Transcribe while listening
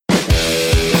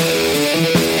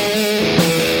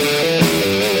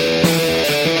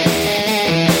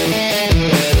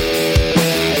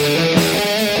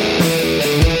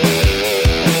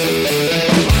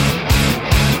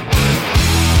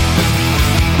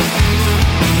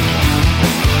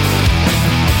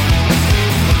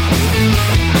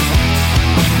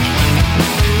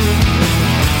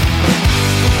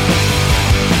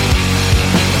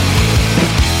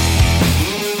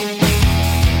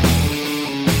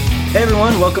Hey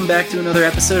everyone, welcome back to another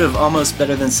episode of Almost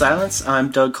Better Than Silence. I'm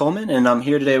Doug Coleman, and I'm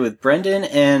here today with Brendan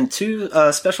and two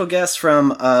special guests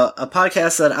from a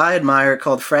podcast that I admire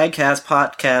called Fragcast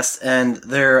Podcast, and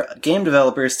they're game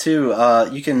developers too.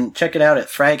 You can check it out at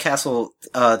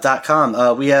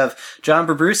fragcastle.com. We have John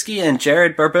Bobruski and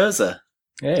Jared Barboza.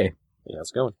 Hey,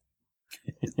 how's it going?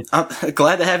 I'm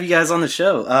glad to have you guys on the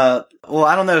show. Well,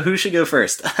 I don't know who should go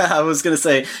first. I was going to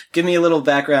say, give me a little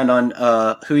background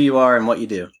on who you are and what you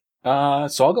do.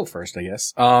 So I'll go first, I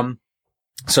guess.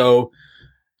 So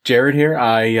Jared here.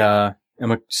 I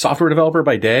am a software developer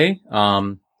by day,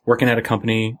 working at a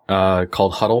company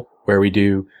called Huddle, where we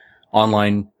do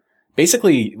online,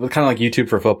 basically kind of like YouTube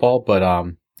for football, but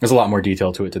there's a lot more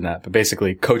detail to it than that. But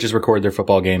basically, coaches record their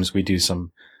football games. We do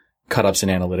some cut-ups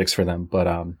and analytics for them. But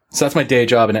so that's my day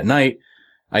job, and at night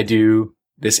I do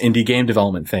this indie game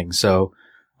development thing. So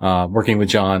working with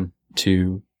John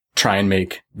to try and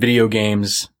make video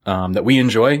games that we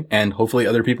enjoy, and hopefully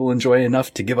other people enjoy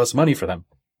enough to give us money for them.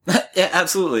 Yeah,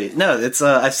 absolutely. No, it's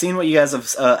I've seen what you guys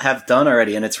have done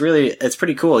already, and it's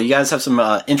pretty cool. You guys have some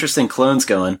interesting clones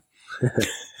going.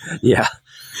 Yeah.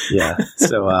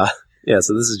 So this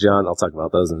is John. I'll talk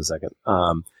about those in a second.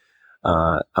 I'm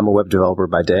a web developer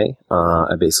by day.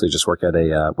 I basically just work at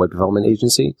a web development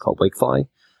agency called Wakefly,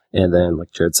 and then,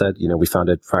 like Jared said, we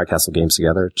founded Firecastle Games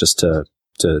together just to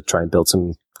try and build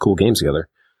some cool games together.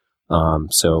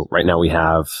 So right now we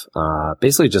have,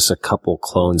 basically just a couple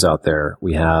clones out there.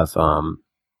 We have,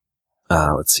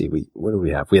 let's see, what do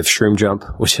we have? We have Shroom Jump,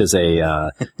 which is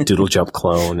a, Doodle Jump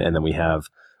clone. And then we have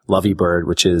Lovey Bird,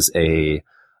 which is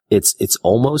it's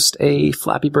almost a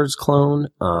Flappy Bird's clone.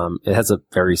 It has a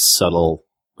very subtle,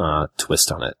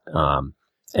 twist on it.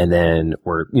 And then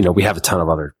we have a ton of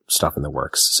other stuff in the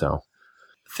works. So.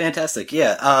 Fantastic.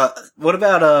 Yeah. What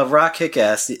about Rock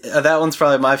Kickass? That one's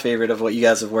probably my favorite of what you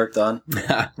guys have worked on.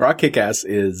 Rock Kickass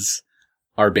is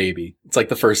our baby. It's like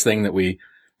the first thing that we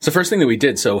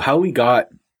did. So how we got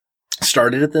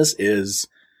started at this is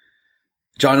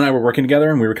John and I were working together,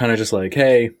 and we were kind of just like,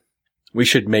 hey, we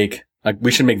should make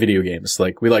video games.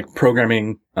 Like, we like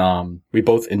programming. We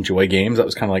both enjoy games. That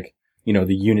was kind of like,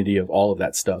 the unity of all of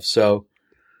that stuff. So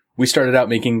we started out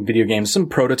making video games, some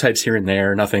prototypes here and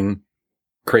there, nothing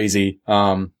crazy.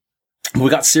 We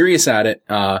got serious at it.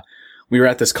 We were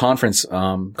at this conference,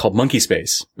 called Monkey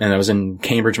Space, and that was in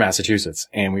Cambridge, Massachusetts.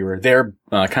 And we were there,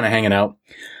 kind of hanging out,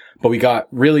 but we got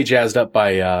really jazzed up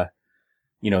by,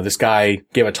 this guy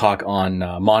gave a talk on,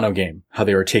 Monogame, how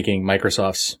they were taking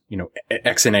Microsoft's,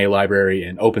 XNA library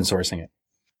and open sourcing it.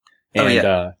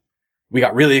 And, we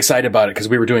got really excited about it because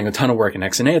we were doing a ton of work in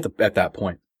XNA at that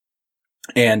point.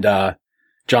 And,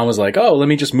 John was like, oh, let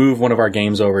me just move one of our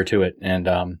games over to it,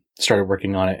 and started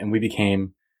working on it. And we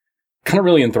became kind of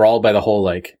really enthralled by the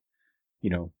whole,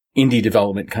 indie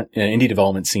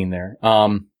development scene there.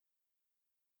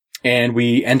 And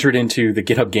we entered into the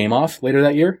GitHub Game Off later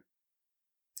that year.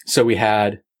 So we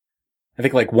had, I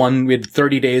think we had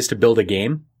 30 days to build a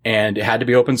game, and it had to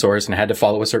be open source and it had to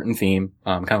follow a certain theme,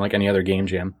 kind of like any other game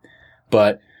jam.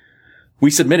 But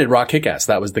we submitted Rock Kickass.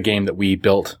 That was the game that we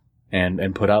built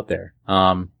and put out there.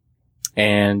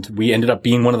 And we ended up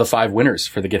being one of the 5 winners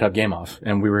for the GitHub Game Off,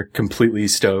 and we were completely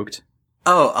stoked.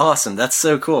 Oh, awesome. That's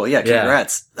so cool. Yeah,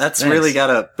 congrats. Yeah. That's Thanks. Really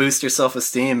gotta boost your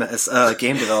self-esteem as,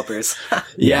 game developers.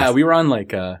 Yeah, we were on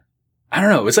I don't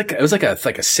know, it was like a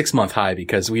 6-month high,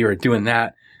 because we were doing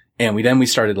that, and we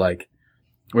started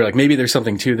we're like, maybe there's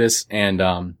something to this,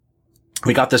 and,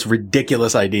 we got this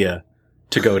ridiculous idea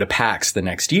to go to PAX the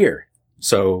next year.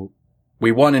 So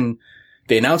we won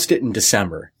they announced it in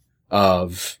December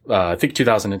of, I think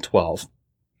 2012.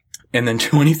 And then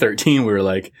 2013, we were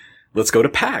like, let's go to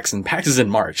PAX, and PAX is in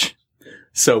March.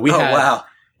 So we wow.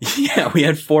 Yeah, we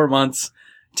had 4 months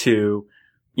to,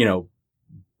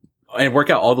 and work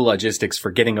out all the logistics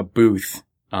for getting a booth.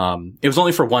 It was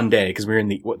only for one day because we were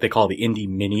in what they call the Indie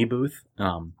Mini booth.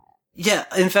 Yeah,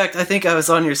 in fact, I think I was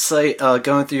on your site,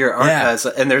 going through your archives,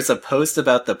 and there's a post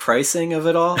about the pricing of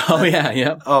it all. Oh,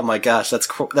 yeah. Oh my gosh, that's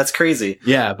crazy.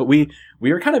 Yeah, but we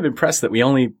were kind of impressed that we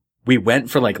went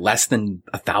for less than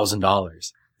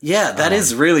 $1,000. Yeah, that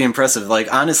is really impressive.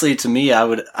 Honestly, to me, I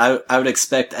would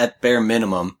expect at bare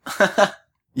minimum.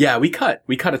 Yeah, we cut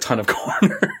a ton of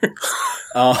corners.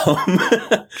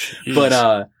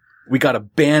 But, we got a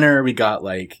banner, we got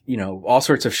all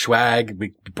sorts of swag,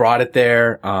 we brought it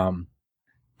there,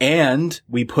 and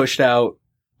we pushed out,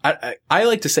 I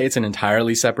like to say it's an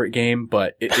entirely separate game,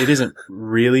 but it isn't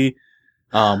really.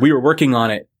 We were working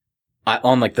on it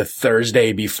on the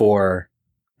Thursday before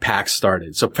PAX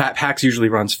started. So PAX usually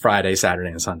runs Friday,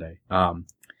 Saturday, and Sunday.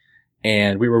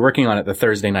 And we were working on it the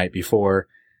Thursday night before.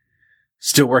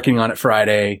 still working on it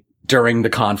Friday during the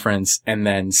conference. And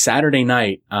then Saturday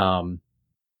night,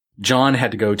 John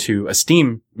had to go to a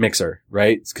Steam mixer,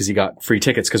 right? Cause he got free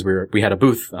tickets cause we had a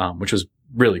booth, which was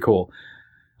really cool.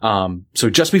 So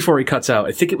just before he cuts out,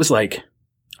 I think it was like,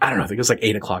 I don't know, I think it was like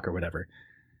 8:00 or whatever.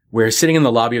 We're sitting in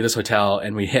the lobby of this hotel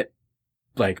and we hit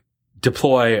like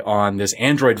deploy on this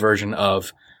Android version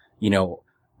of,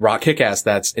 Rock Kick-Ass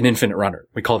that's an infinite runner.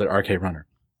 We called it RK Runner.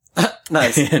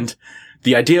 Nice. And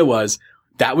the idea was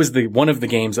that was one of the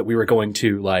games that we were going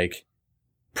to like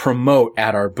promote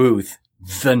at our booth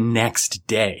the next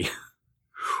day.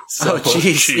 So,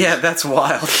 geez. Yeah, that's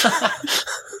wild.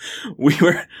 we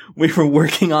were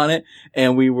working on it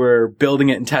and we were building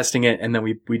it and testing it. And then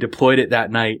we deployed it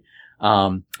that night.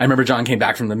 I remember John came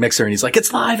back from the mixer and he's like,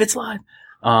 it's live.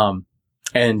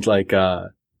 And like,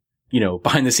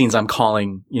 behind the scenes, I'm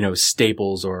calling,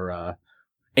 Staples or,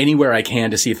 anywhere I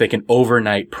can to see if they can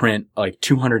overnight print like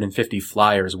 250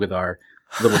 flyers with our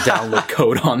little download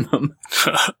code on them.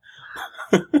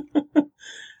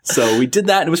 So we did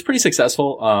that and it was pretty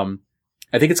successful.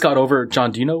 I think it's got over,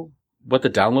 John, do you know what the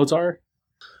downloads are?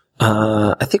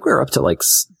 I think we were up to like,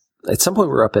 at some point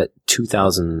we were up at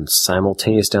 2,000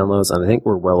 simultaneous downloads, and I think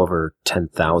we're well over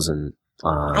 10,000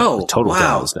 total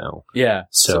downloads now. Yeah.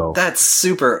 So that's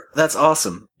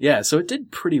awesome. Yeah. So it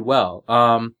did pretty well.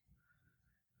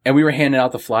 And we were handing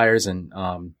out the flyers and,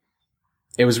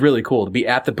 it was really cool to be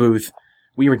at the booth.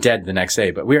 We were dead the next day,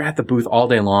 but we were at the booth all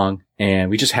day long and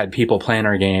we just had people playing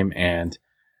our game and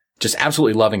just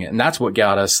absolutely loving it. And that's what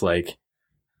got us like,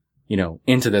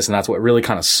 into this. And that's what really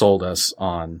kind of sold us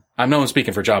on, I know I'm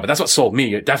speaking for John, but that's what sold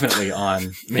me definitely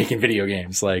on making video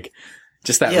games. Like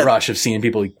just that rush of seeing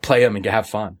people play them and have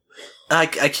fun. I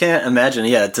can't imagine,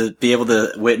 to be able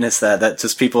to witness that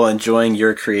just people enjoying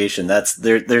your creation.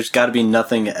 There's gotta be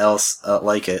nothing else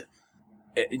like it.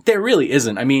 There really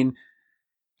isn't. I mean,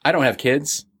 I don't have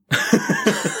kids.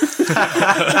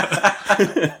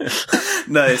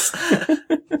 Nice.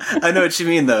 I know what you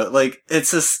mean though. Like,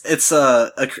 it's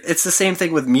the same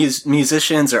thing with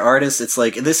musicians or artists. It's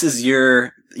like, this is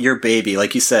your baby,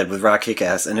 like you said, with Rock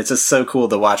Kick-Ass, and it's just so cool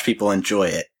to watch people enjoy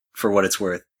it for what it's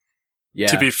worth. Yeah.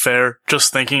 To be fair,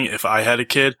 just thinking if I had a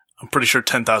kid, I'm pretty sure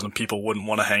 10,000 people wouldn't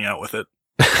want to hang out with it.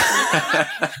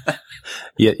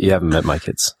 Yeah, you haven't met my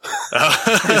kids.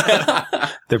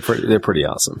 They're pretty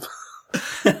awesome.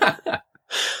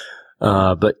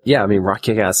 But yeah, I mean, Rock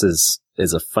Kick-Ass is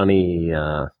a funny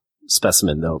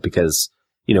specimen though, because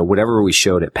whatever we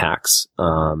showed at PAX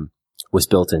was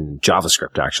built in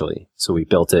JavaScript actually. So we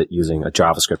built it using a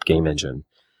JavaScript game engine.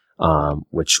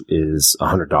 Which is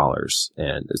 $100,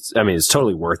 and it's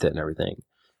totally worth it and everything.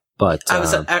 But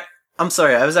I'm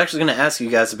sorry, I was actually going to ask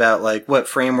you guys about like what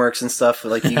frameworks and stuff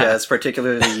like you guys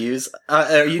particularly use.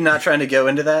 Are you not trying to go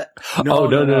into that? No.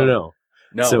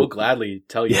 No, So, we'll gladly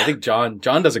tell you. Yeah. I think John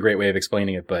does a great way of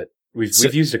explaining it, but we've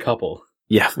used a couple.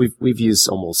 Yeah, we've used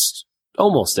almost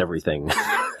everything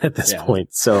at this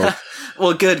point. So,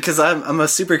 well, good, because I'm a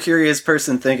super curious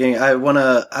person thinking I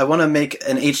wanna make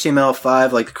an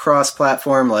HTML5 like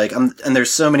cross-platform, and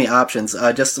there's so many options.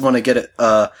 I just want to get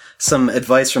some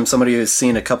advice from somebody who's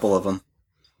seen a couple of them.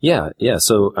 Yeah.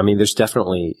 So, I mean,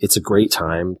 it's a great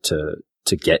time to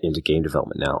get into game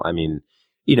development now. I mean,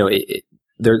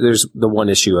 there's the one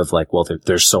issue of like, well,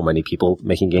 there's so many people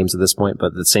making games at this point,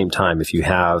 but at the same time, if you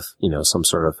have, some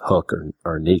sort of hook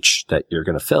or niche that you're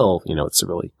going to fill, it's a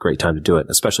really great time to do it,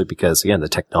 especially because again, the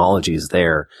technology is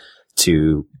there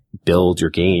to build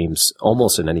your games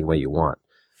almost in any way you want.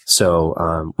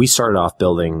 So, we started off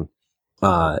building,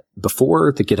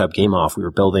 before the GitHub Game Off, we were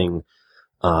building,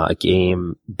 a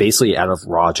game basically out of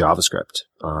raw JavaScript.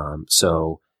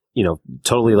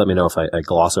 Totally let me know if I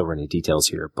gloss over any details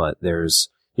here, but there's,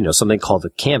 something called the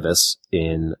canvas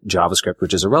in JavaScript,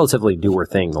 which is a relatively newer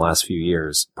thing in the last few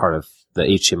years, part of the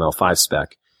HTML5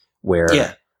 spec,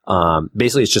 where,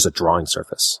 basically it's just a drawing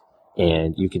surface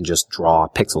and you can just draw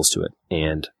pixels to it.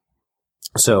 And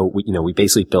so we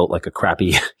basically built like a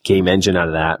crappy game engine out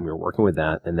of that, and we were working with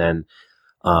that. And then,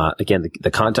 again, the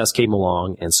contest came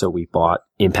along, and so we bought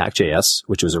Impact.js,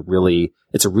 which was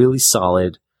it's a really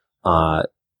solid,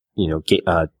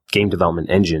 game development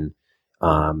engine,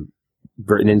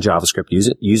 written in JavaScript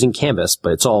using Canvas,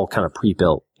 but it's all kind of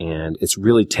pre-built, and it's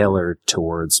really tailored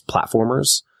towards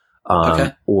platformers,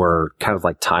 or kind of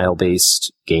like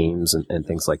tile-based games and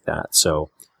things like that.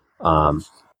 So,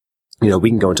 we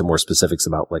can go into more specifics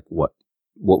about like what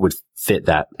would fit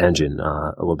that engine,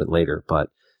 a little bit later. But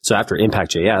so after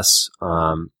Impact.js,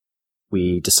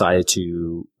 we decided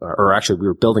or actually we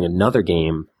were building another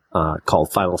game,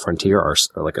 called Final Frontier, or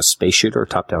like a space shooter,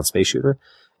 top-down space shooter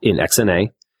in XNA.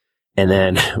 And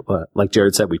then, like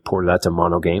Jared said, we ported that to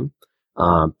Monogame,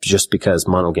 just because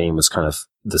Monogame was kind of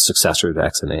the successor to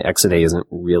XNA. XNA isn't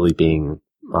really being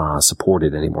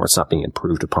supported anymore. It's not being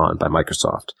improved upon by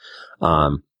Microsoft.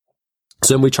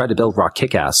 So then we tried to build Rock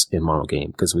Kickass in Monogame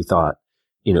because we thought,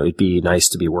 it'd be nice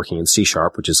to be working in C#,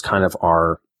 which is kind of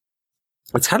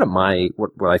it's kind of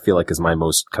what I feel like is my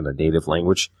most kind of native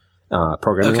language,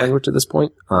 programming language at this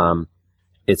point.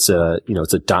 It's a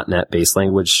 .NET based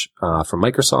language, from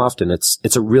Microsoft, and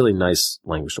it's a really nice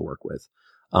language to work with.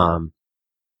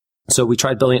 So we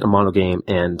tried building it in a Monogame,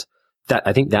 and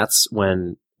I think that's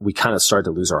when we kind of started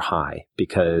to lose our high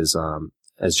because,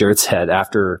 as Jared said,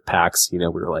 after PAX, we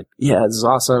were like, yeah, this is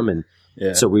awesome. And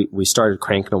so we started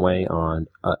cranking away on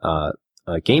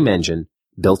a game engine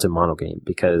built in Monogame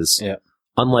because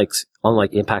unlike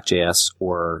Impact.js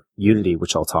or Unity,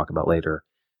 which I'll talk about later,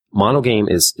 Monogame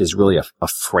is really a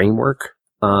framework.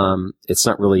 It's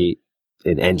not really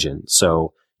an engine.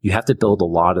 So you have to build a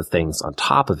lot of things on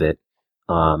top of it,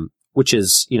 which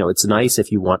is, it's nice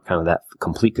if you want kind of that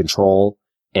complete control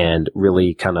and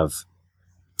really kind of,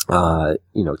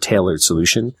 tailored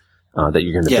solution, that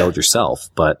you're going to build yourself.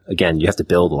 But again, you have to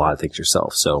build a lot of things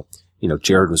yourself. So,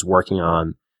 Jared was working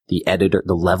on the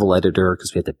level editor,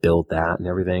 because we had to build that and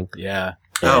everything. Yeah.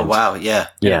 Oh, wow. Yeah.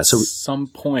 Yeah. At So some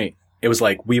point, it was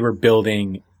like we were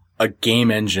building a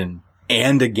game engine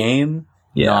and a game,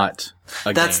 not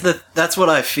a game. That's what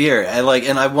I fear.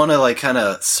 And I want to kind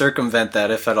of circumvent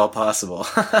that if at all possible.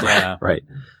 Yeah. Right.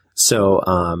 So,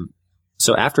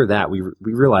 so after that, we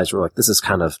realized we're like, this is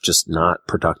kind of just not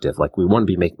productive. Like we want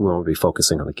to be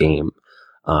focusing on the game,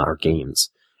 or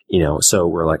games, so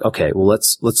we're like, okay, well,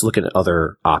 let's look at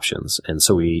other options. And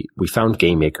so we found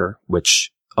GameMaker,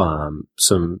 which,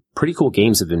 some pretty cool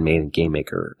games have been made in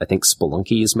GameMaker. I think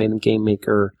Spelunky is made in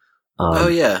GameMaker.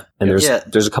 And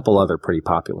there's a couple other pretty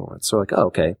popular ones. So we're like, oh,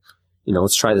 okay,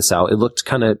 let's try this out. It looked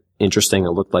kind of interesting.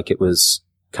 It looked like it was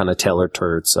kind of tailored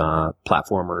towards,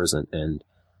 platformers and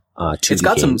 2D it's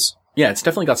got games. it's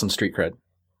definitely got some street cred.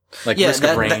 Like Risk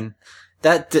of Rain.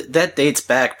 That dates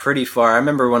back pretty far. I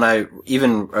remember when I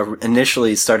even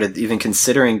initially started even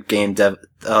considering game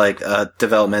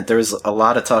development, there was a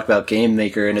lot of talk about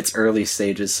GameMaker in its early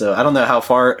stages. So I don't know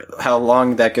how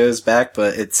long that goes back,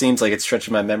 but it seems like it's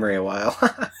stretching my memory a while.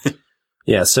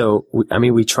 Yeah. So,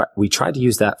 we tried to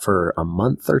use that for a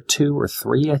month or 2 or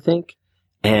 3, I think.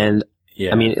 And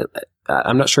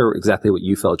I'm not sure exactly what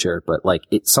you felt, Jared, but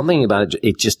it's something about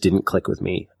it just didn't click with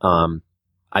me.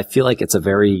 I feel like it's a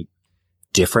very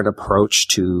different approach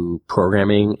to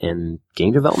programming and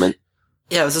game development.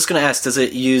 Yeah, I was just going to ask, does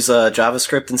it use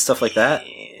JavaScript and stuff like that?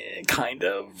 Kind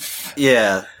of.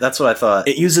 Yeah, that's what I thought.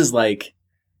 It uses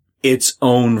its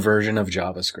own version of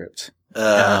JavaScript.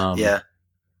 Yeah.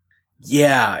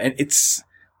 Yeah, and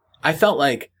I felt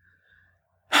like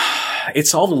it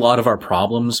solved a lot of our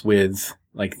problems with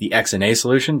the XNA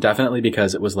solution, definitely,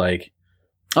 because it was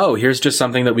oh, here's just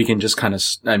something that we can just kind of,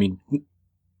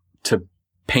 to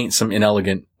paint some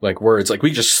inelegant words, we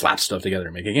just slap stuff together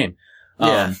and make a game.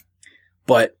 Yeah.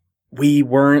 But we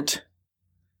weren't,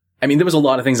 there was a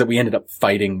lot of things that we ended up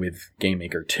fighting with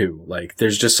GameMaker too.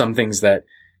 There's just some things that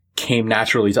came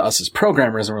naturally to us as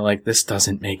programmers, and we're like, this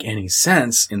doesn't make any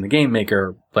sense in the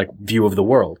GameMaker, view of the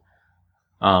world.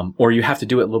 Or you have to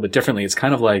do it a little bit differently. It's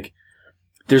kind of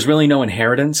there's really no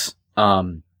inheritance.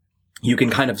 You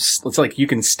can you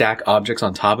can stack objects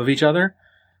on top of each other.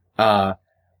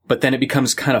 But then it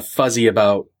becomes kind of fuzzy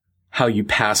about how you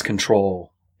pass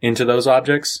control into those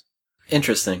objects.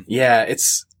 Interesting. Yeah,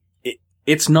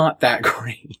 it's not that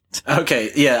great. Okay,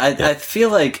 yeah, I feel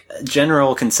like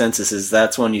general consensus is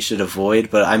that's one you should avoid,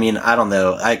 but I don't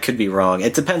know. I could be wrong.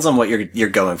 It depends on what you're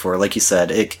going for. Like you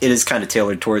said, it is kind of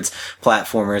tailored towards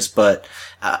platformers, but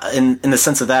in the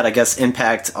sense of that, I guess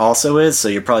Impact also is, so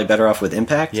you're probably better off with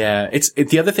Impact. Yeah,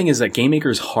 the other thing is that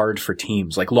GameMaker is hard for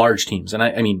teams, large teams.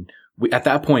 And at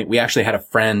that point, we actually had a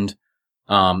friend,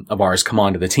 of ours come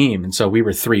onto the team. And so we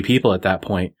were 3 people at that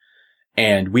point,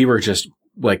 and we were just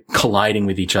colliding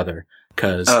with each other.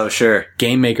 Cause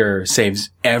GameMaker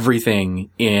saves everything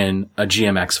in a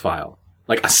GMX file,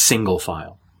 a single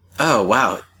file. Oh,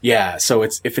 wow. Yeah. So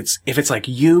if it's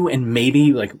you and maybe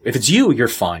if it's you, you're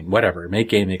fine. Whatever. Make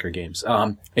GameMaker games.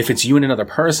 If it's you and another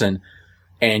person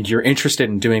and you're interested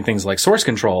in doing things like source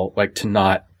control, to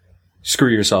not screw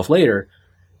yourself later,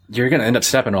 you're going to end up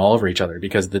stepping all over each other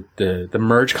because the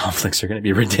merge conflicts are going to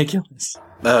be ridiculous.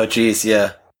 Oh, geez.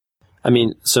 Yeah.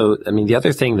 The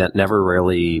other thing that never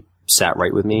really sat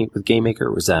right with me with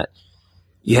GameMaker was that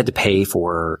you had to pay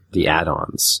for the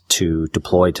add-ons to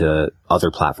deploy to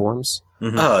other platforms.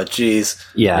 Mm-hmm. Oh, geez.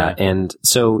 Yeah. And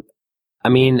so I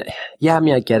mean, yeah, I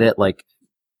mean, I get it. Like,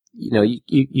 you know,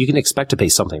 you can expect to pay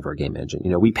something for a game engine.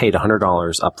 You know, we paid $100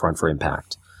 upfront for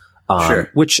Impact, Sure.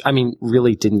 which, I mean,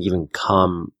 really didn't even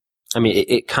come. I mean,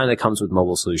 it kind of comes with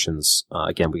mobile solutions.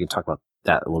 Again, we can talk about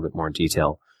that a little bit more in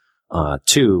detail,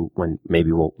 too, when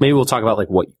maybe we'll talk about like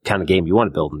what kind of game you want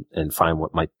to build and find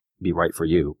what might be right for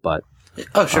you. But,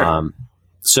 Oh, sure.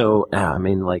 so, I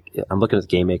mean, like, I'm looking at the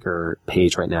Game Maker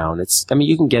page right now, and I mean,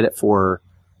 you can get it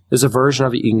there's a version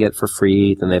of it you can get for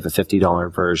free, then they have a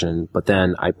 $50 version, but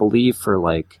then I believe for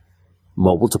like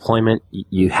mobile deployment,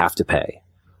 you have to pay.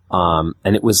 And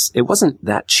it wasn't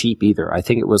that cheap either. I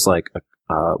think it was like,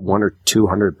 $100 or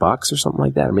 $200 or something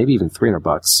like that, or maybe even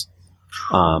 $300.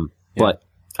 But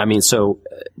I mean, so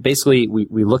basically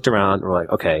we looked around and we're like,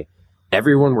 okay,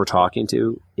 everyone we're talking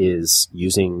to is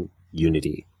using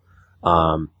Unity.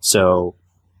 So,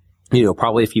 you know,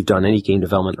 probably if you've done any game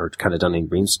development or kind of done any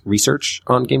research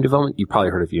on game development, you've probably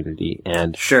heard of Unity.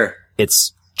 And Sure.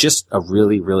 it's just a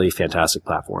really, really fantastic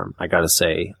platform, I gotta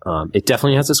say. It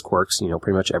definitely has its quirks, you know,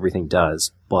 pretty much everything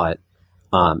does, but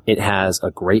it has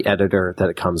a great editor that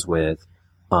it comes with.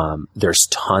 There's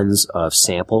tons of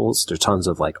samples. There's tons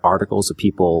of like articles of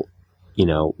people, you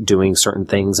know, doing certain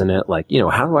things in it. Like, you know,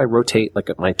 how do I rotate like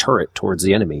my turret towards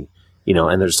the enemy? You know,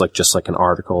 and there's like just like an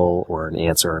article or an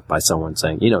answer by someone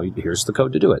saying, you know, here's the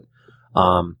code to do it.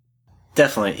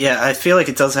 Definitely. Yeah, I feel like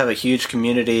it does have a huge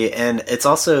community, and it's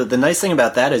also, the nice thing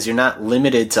about that is you're not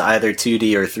limited to either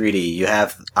 2D or 3D. You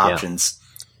have options.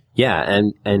 Yeah,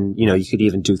 and you know, you could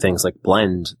even do things like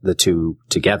blend the two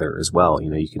together as well. You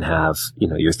know, you can have, you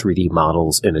know, your 3D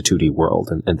models in a 2D world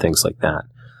and things like that.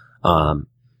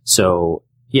 So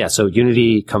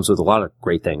Unity comes with a lot of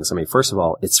great things. I mean, first of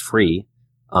all, it's free.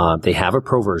 They have a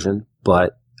pro version,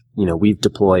 but, you know, we've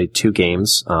deployed 2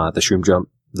 games, the Shroom Jump,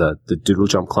 the Doodle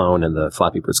Jump clone and the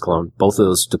Flappy Birds clone. Both of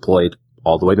those deployed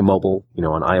all the way to mobile, you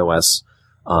know, on iOS,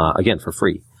 again, for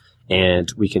free.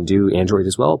 And we can do Android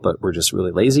as well, but we're just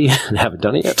really lazy and haven't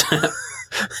done it yet.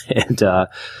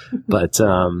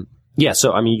 Yeah,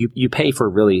 so, I mean, you pay for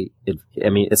really, I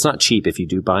mean, it's not cheap if you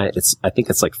do buy it. I think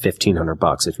it's like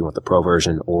 $1,500 if you want the pro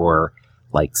version, or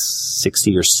like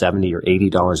 $60 or $70 or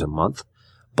 $80 a month.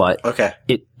 But Okay.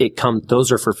 those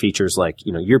are for features like,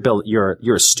 you know,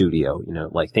 you're a studio, you know,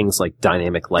 like things like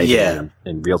dynamic lighting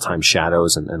and real-time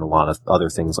shadows and a lot of other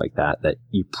things like that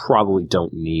you probably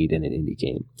don't need in an indie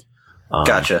game.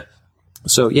 Gotcha.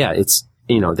 So yeah, it's,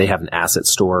 you know, they have an asset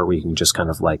store where you can just kind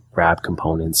of like grab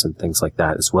components and things like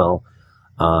that as well.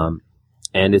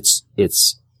 And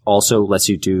it's also lets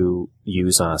you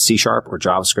use C# or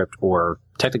JavaScript, or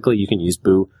technically you can use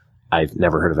Boo. I've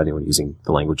never heard of anyone using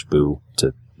the language Boo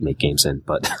to make games in,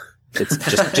 but it's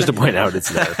just to point out it's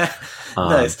there.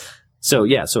 Nice. So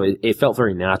yeah, so it felt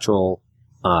very natural,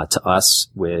 to us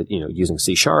with, you know, using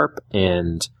C#,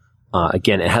 and,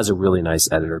 again, it has a really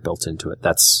nice editor built into it.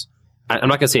 I'm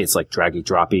not gonna say it's like draggy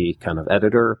droppy kind of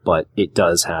editor, but it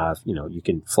does have, you know, you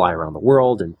can fly around the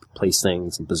world and place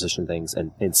things and position things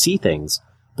and see things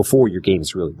before your game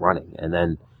is really running. And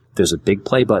then there's a big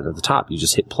play button at the top. You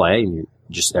just hit play and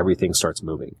everything starts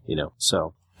moving, you know,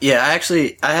 so. Yeah,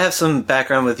 I have some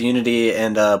background with Unity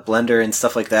and Blender and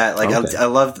stuff like that. Like, Okay. I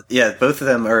love, both of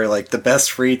them are like the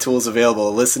best free tools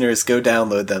available. Listeners, go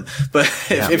download them. But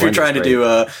if you're trying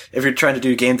to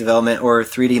do game development or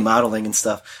 3D modeling and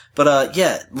stuff. But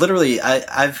literally,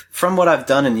 I've from what I've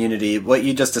done in Unity, what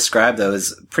you just described though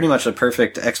is pretty much a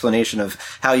perfect explanation of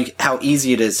how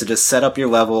easy it is to just set up your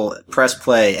level, press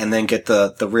play, and then get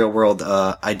the real world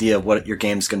idea of what your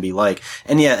game's going to be like.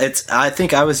 And yeah, I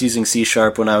think I was using C#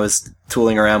 when I was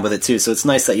tooling around with it too. So it's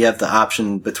nice that you have the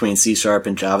option between C#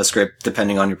 and JavaScript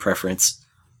depending on your preference.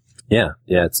 Yeah,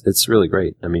 it's really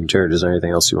great. I mean, Jared, is there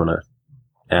anything else you want to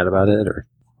add about it, or?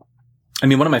 I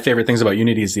mean, one of my favorite things about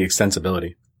Unity is the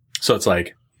extensibility. So it's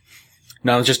like,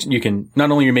 not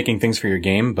only you're making things for your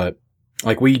game, but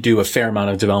like we do a fair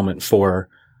amount of development for,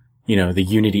 you know, the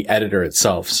Unity editor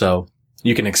itself. So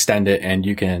you can extend it and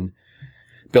you can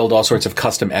build all sorts of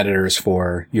custom editors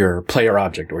for your player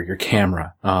object or your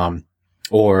camera.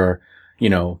 Or, you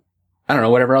know, I don't know,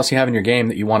 whatever else you have in your game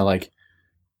that you want to like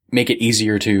make it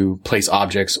easier to place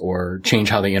objects or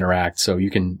change how they interact. So you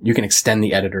can extend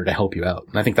the editor to help you out.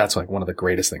 And I think that's like one of the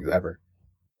greatest things ever.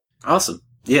 Awesome.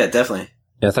 Yeah, definitely.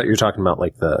 Yeah, I thought you were talking about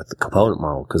like the component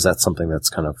model, because that's something that's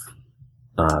kind of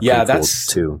yeah, cool that's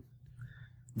too.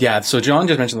 Yeah, so John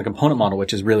just mentioned the component model,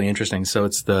 which is really interesting. So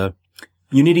it's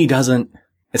Unity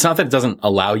it's not that it doesn't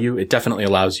allow you, it definitely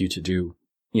allows you to do,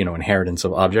 you know, inheritance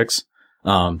of objects.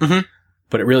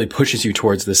 But it really pushes you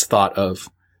towards this thought of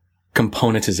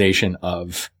componentization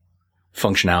of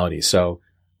functionality. So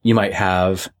you might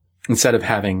have, instead of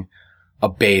having a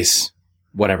base,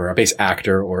 whatever, a base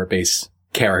actor or a base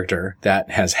character that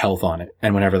has health on it.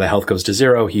 And whenever the health goes to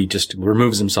 0, he just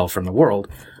removes himself from the world.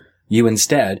 You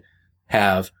instead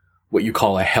have what you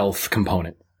call a health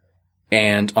component.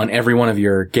 And on every one of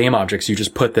your game objects, you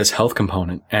just put this health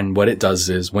component. And what it does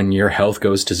is when your health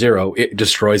goes to 0, it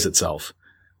destroys itself.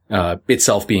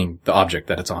 Itself being the object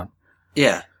that it's on.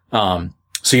 Yeah.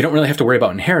 So you don't really have to worry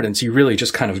about inheritance. You really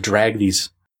just kind of drag these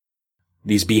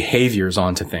behaviors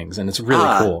onto things. And it's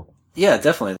really cool. Yeah,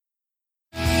 definitely.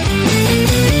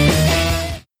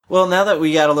 Well, now that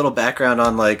we got a little background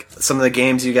on like some of the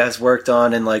games you guys worked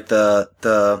on and like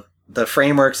the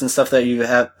frameworks and stuff that you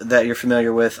have that you're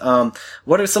familiar with,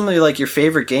 what are some of like your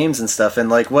favorite games and stuff? And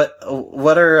like what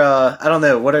are I don't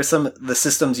know, what are some of the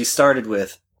systems you started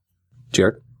with?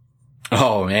 Jared?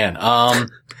 Oh man.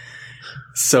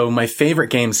 So my favorite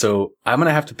game, so I'm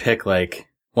gonna have to pick like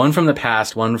one from the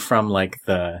past, one from like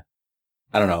the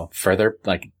further,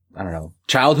 like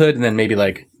childhood, and then maybe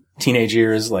like teenage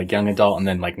years, like young adult, and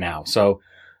then like now. So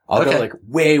I'll go like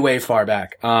way, way far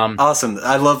back. Awesome.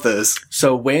 I love those.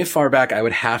 So way far back, I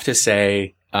would have to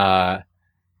say, even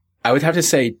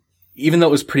though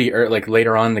it was pretty like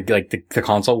later on, the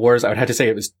console wars, I would have to say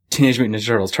it was Teenage Mutant Ninja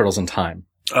Turtles, Turtles in Time.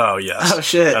 Oh yes. Oh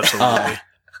shit. Absolutely.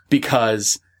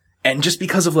 Because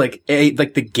of like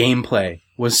the gameplay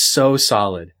was so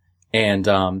solid. And,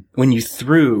 when you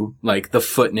threw like the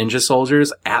foot ninja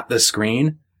soldiers at the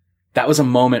screen, that was a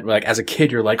moment where, like, as a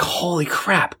kid, you're like, holy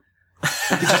crap.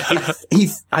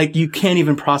 You can't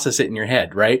even process it in your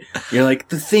head, right? You're like,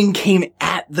 the thing came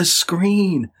at the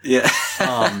screen. Yeah.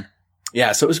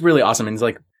 Yeah, so it was really awesome. And it's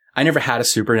like, I never had a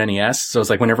Super NES. So it's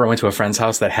like, whenever I went to a friend's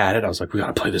house that had it, I was like, we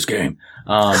gotta play this game.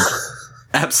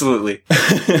 Absolutely.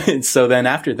 And so then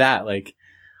after that, like,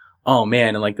 oh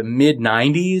man, in like the mid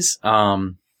 90s,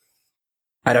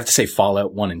 I'd have to say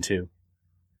Fallout 1 and 2.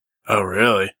 Oh,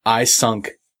 really? I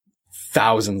sunk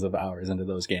thousands of hours into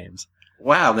those games.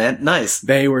 Wow, man. Nice.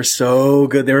 They were so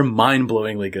good. They were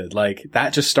mind-blowingly good. Like,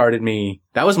 that just started me.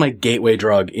 That was my gateway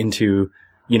drug into,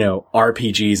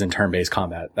 RPGs and turn-based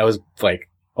combat. That was like,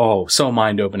 so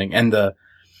mind-opening. And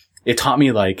it taught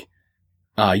me like,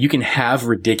 you can have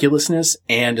ridiculousness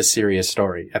and a serious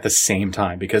story at the same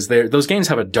time, because those games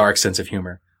have a dark sense of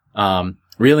humor.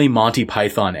 Really Monty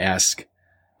Python-esque,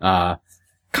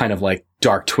 kind of like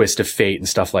dark twist of fate and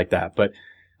stuff like that. But,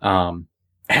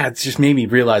 it just made me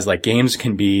realize like games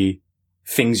can be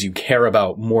things you care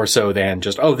about more so than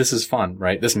just, this is fun,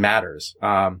 right? This matters.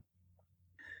 And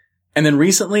then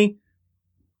recently,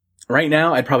 right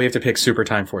now, I'd probably have to pick Super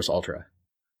Time Force Ultra.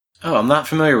 Oh, I'm not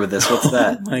familiar with this. What's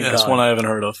that? It's one I haven't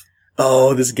heard of.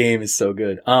 Oh, this game is so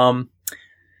good.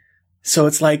 So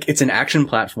it's an action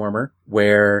platformer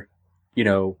where,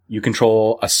 you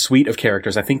control a suite of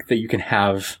characters. I think that you can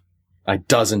have a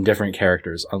dozen different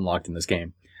characters unlocked in this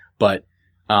game, but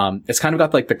it's kind of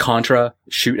got like the Contra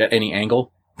shoot at any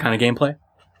angle kind of gameplay.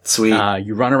 Sweet.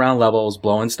 You run around levels,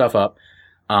 blowing stuff up.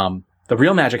 The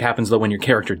real magic happens though when your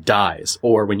character dies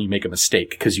or when you make a mistake,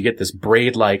 because you get this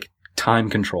braid-like time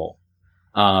control.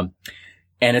 And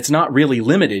it's not really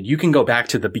limited. You can go back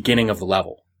to the beginning of the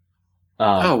level.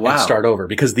 And start over,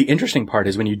 because the interesting part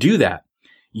is when you do that,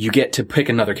 you get to pick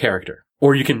another character,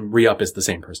 or you can re-up as the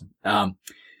same person. And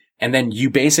then you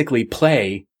basically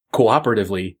play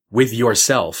cooperatively with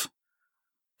yourself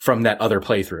from that other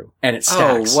playthrough, and it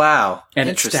stacks. Oh, wow. And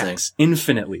it stacks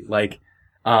infinitely. Like,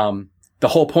 the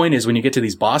whole point is when you get to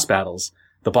these boss battles,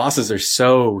 the bosses are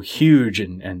so huge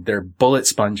and they're bullet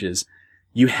sponges.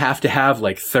 You have to have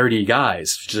like 30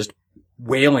 guys just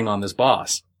wailing on this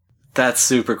boss. That's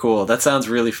super cool. That sounds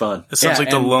really fun. It sounds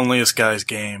like the loneliest guy's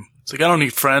game. It's like, I don't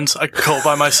need friends. I can go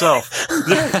by myself.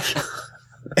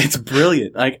 It's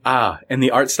brilliant. Like, and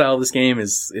the art style of this game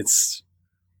it's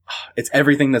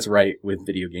everything that's right with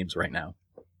video games right now.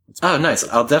 Nice.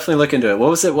 I'll definitely look into it. What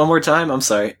was it? One more time? I'm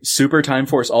sorry. Super Time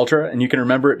Force Ultra, and you can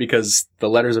remember it because the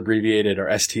letters abbreviated are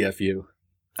STFU.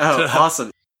 Oh,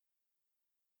 awesome.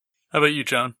 How about you,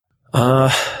 John?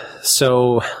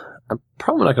 So I'm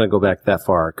probably not going to go back that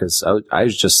far, because I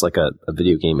was just like a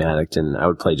video game addict, and I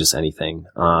would play just anything.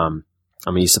 I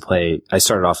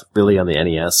started off really on the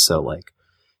NES, so like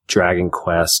Dragon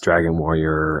Quest, Dragon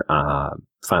Warrior,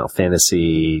 Final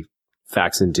Fantasy,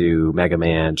 Fax and Do, Mega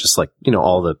Man, just like, a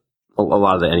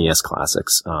lot of the NES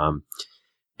classics.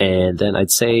 And then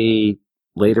I'd say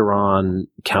later on,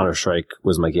 Counter-Strike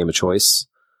was my game of choice.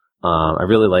 I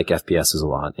really like FPSs a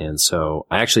lot. And so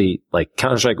I actually, like,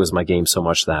 Counter-Strike was my game so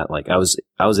much that, like, I was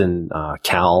in,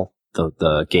 Cal,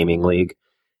 the gaming league,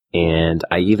 and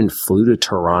I even flew to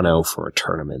Toronto for a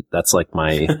tournament. That's like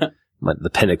my the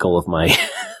pinnacle of my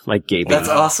my gaming. That's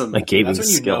awesome. My gaming That's when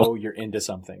you skill. know you're into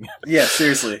something. Yeah,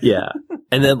 seriously. Yeah.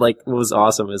 And then like what was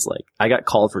awesome is like I got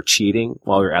called for cheating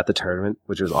while we were at the tournament,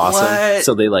 which was awesome. What?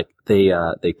 So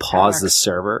they paused the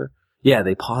server. Yeah,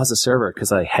 they paused the server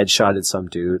because I headshotted some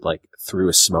dude like through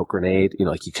a smoke grenade. You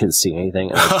know, like you couldn't see anything,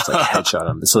 and I just like headshot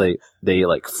him. So they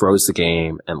like froze the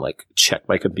game and like checked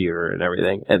my computer and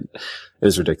everything, and it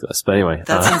was ridiculous. But anyway,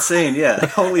 That's insane. Yeah.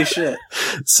 Holy shit.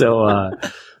 so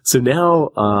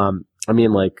now I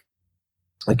mean like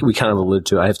we kind of alluded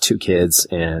to, I have 2 kids,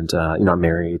 and you know I'm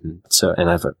married, and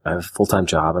I have a full-time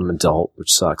job. I'm an adult,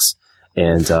 which sucks,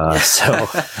 and so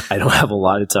I don't have a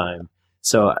lot of time.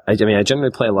 So, I mean, I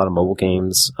generally play a lot of mobile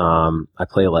games. I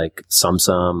play like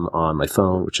SumSum on my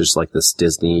phone, which is like this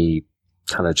Disney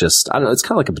kind of just, I don't know, it's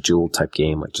kind of like a Bejeweled type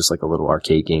game, like just like a little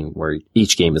arcade game where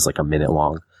each game is like a minute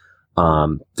long.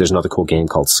 There's another cool game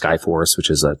called Skyforce,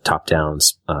 which is a top-down,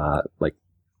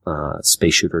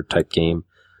 space shooter type game.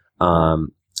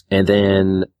 And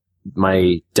then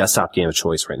my desktop game of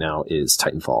choice right now is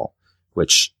Titanfall,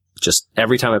 which just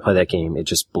every time I play that game, it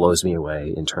just blows me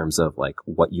away in terms of like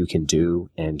what you can do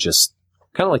and just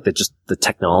kind of like the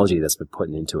technology that's been put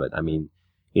into it. I mean,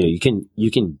 you know,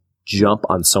 you can jump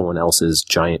on someone else's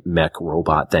giant mech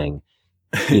robot thing.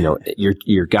 You know,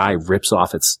 your guy rips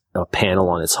off a panel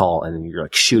on its hull, and then you're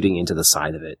like shooting into the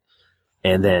side of it.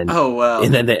 And then, oh wow.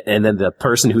 And then the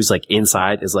person who's like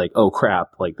inside is like, oh crap,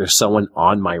 like there's someone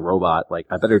on my robot. Like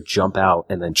I better jump out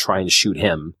and then try and shoot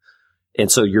him. And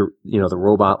so the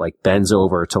robot like bends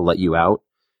over to let you out.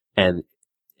 And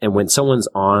when someone's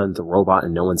on the robot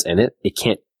and no one's in it, it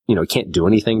can't do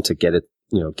anything to get it,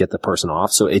 get the person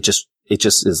off. So it just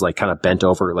is like kind of bent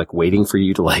over, like waiting for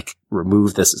you to like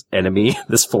remove this enemy,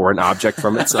 this foreign object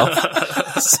from itself.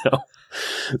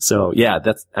 So yeah,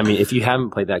 if you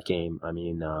haven't played that game, I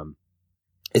mean,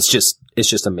 it's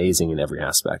just amazing in every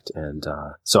aspect. And,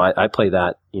 so I play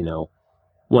that,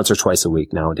 once or twice a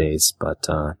week nowadays, but,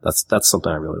 that's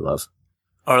something I really love.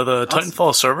 Are the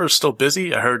Titanfall servers still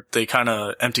busy? I heard they kind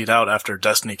of emptied out after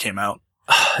Destiny came out.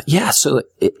 Yeah. So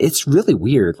it's really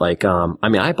weird. Like,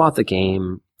 I bought the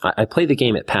game. I played the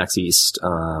game at PAX East,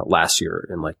 last year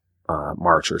in like,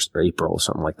 March or April or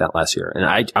something like that last year.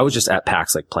 And I was just at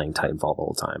PAX, like playing Titanfall the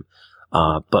whole time.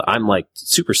 But I'm like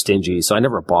super stingy. So I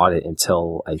never bought it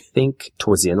until I think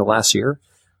towards the end of last year,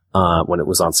 when it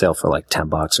was on sale for like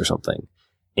 $10 or something.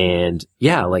 And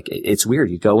yeah, like it's weird.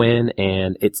 You go in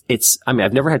and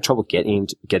I've never had trouble getting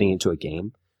into a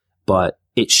game, but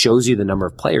it shows you the number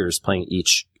of players playing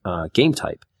each, game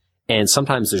type. And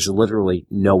sometimes there's literally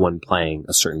no one playing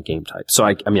a certain game type. So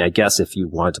I guess if you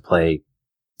wanted to play,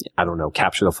 I don't know,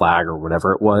 Capture the Flag or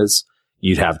whatever it was,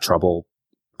 you'd have trouble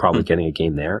probably getting a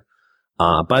game there.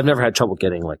 But I've never had trouble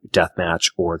getting like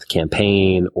Deathmatch or the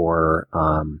campaign or,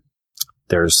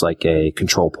 there's like a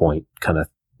Control Point kind of,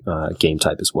 game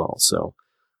type as well. So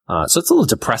it's a little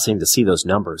depressing to see those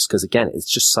numbers because again, it's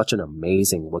just such an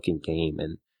amazing looking game.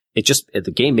 And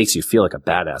the game makes you feel like a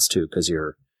badass too, because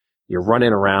you're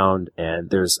running around and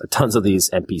there's tons of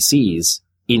these NPCs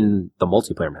in the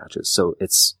multiplayer matches. So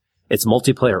it's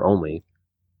multiplayer only.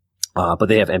 But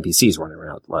they have NPCs running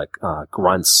around like,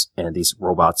 grunts and these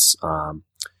robots.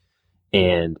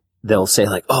 And they'll say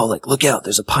like, oh, like, look out,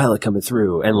 there's a pilot coming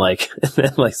through. And like,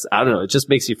 I don't know, it just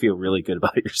makes you feel really good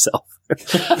about yourself.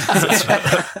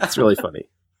 It's really funny.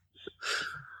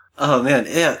 Oh man.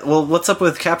 Yeah. Well, what's up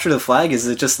with Capture the Flag? Is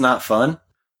it just not fun?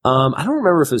 I don't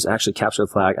remember if it was actually Capture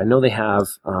the Flag. I know they have,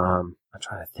 I'm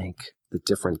trying to think the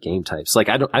different game types. Like,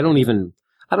 I don't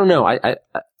know.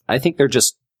 I think they're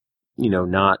just, they're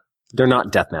not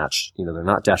deathmatch. They're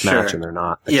not deathmatch Sure. and they're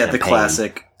not The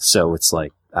classic. So it's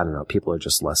like, I don't know, people are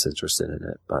just less interested in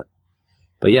it,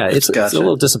 but yeah, it's Gotcha. a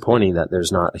little disappointing that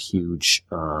there's not a huge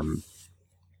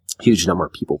number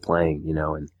of people playing,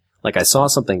 and like I saw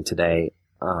something today,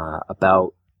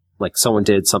 about like someone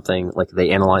did something like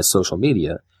they analyzed social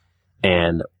media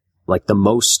and like the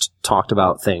most talked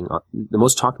about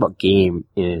game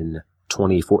in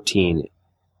 2014,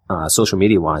 social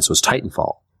media wise was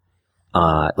Titanfall.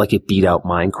 Like it beat out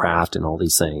Minecraft and all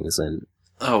these things and,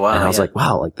 Oh wow. and I was like,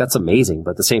 wow, like that's amazing.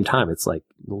 But at the same time, it's like,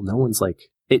 well, no one's like,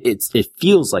 it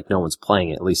feels like no one's playing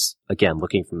it, at least again,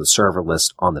 looking from the server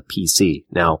list on the PC.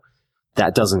 Now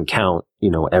that doesn't count,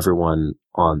 everyone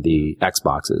on the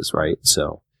Xboxes, right?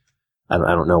 So I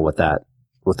don't know what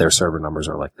their server numbers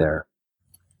are like there.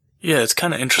 Yeah, it's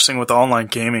kind of interesting with the online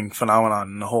gaming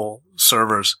phenomenon and the whole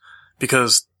servers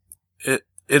because it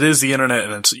is the internet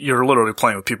and you're literally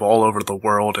playing with people all over the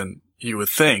world and you would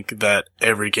think that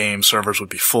every game servers would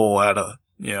be full at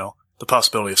the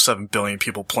possibility of 7 billion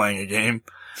people playing a game.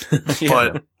 Yeah.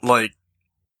 But like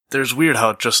there's weird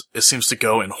how it seems to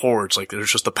go in hordes. Like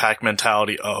there's just the pack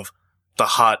mentality of the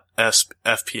hot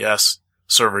FPS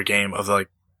server game of like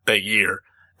that year.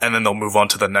 And then they'll move on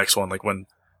to the next one. Like when,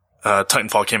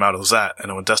 Titanfall came out, it was that. And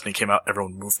then when Destiny came out,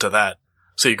 everyone moved to that.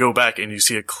 So you go back and you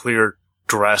see a clear,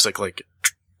 drastic, like,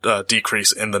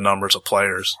 decrease in the numbers of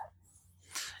players.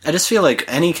 I just feel like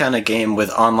any kind of game with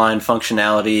online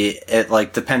functionality, it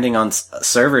like depending on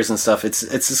servers and stuff,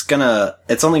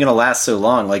 it's only gonna last so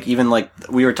long. Like even like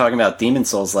we were talking about Demon's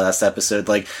Souls last episode.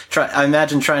 Like I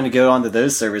imagine trying to go onto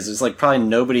those servers. There's like probably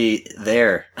nobody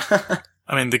there.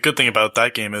 I mean, the good thing about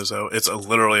that game is though it's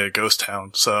literally a ghost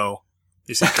town, so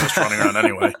you see ghosts running around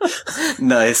anyway.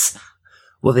 Nice.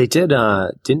 Well, they did.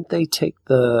 Didn't they take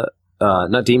the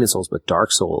not Demon's Souls but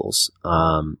Dark Souls?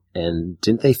 And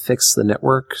didn't they fix the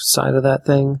network side of that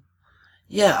thing?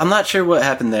 Yeah, I'm not sure what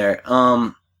happened there.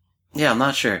 Yeah, I'm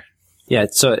not sure. Yeah,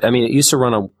 so I mean, it used to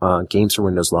run on Games for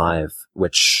Windows Live,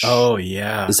 which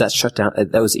is that shut down?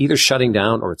 That was either shutting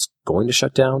down or it's going to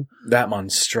shut down. That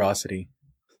monstrosity.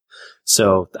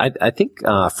 So I think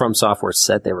From Software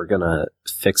said they were going to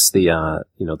fix the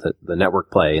the network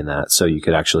play in that, so you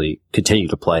could actually continue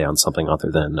to play on something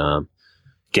other than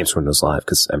Games for Windows Live,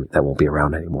 because I mean that won't be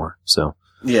around anymore. So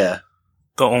yeah,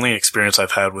 the only experience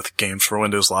I've had with Games for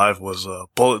Windows Live was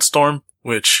Bulletstorm,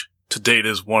 which to date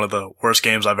is one of the worst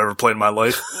games I've ever played in my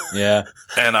life. Yeah,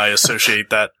 and I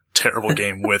associate that terrible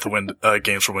game with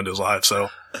Games for Windows Live. So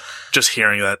just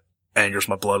hearing that angers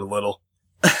my blood a little.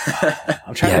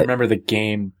 I'm trying to remember the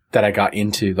game that I got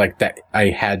into, like that I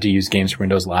had to use Games for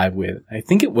Windows Live with. I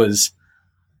think it was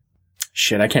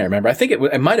I can't remember. I think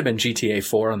it might have been GTA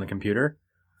 4 on the computer.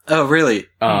 Oh, really?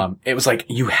 It was like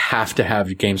you have to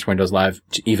have Games for Windows Live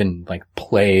to even like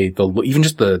play even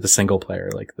just the single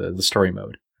player, like the story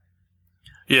mode.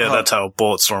 Yeah, that's how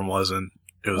Bulletstorm was, and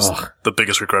it was the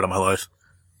biggest regret of my life.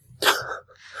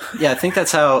 Yeah, I think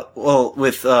that's how, well,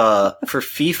 with, for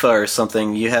FIFA or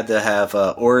something, you had to have,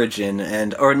 Origin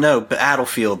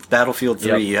Battlefield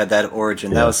 3, you had that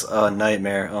Origin. Yeah. That was a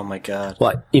nightmare. Oh my god.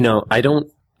 Well,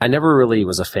 I never really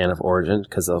was a fan of Origin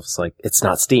because I was like, it's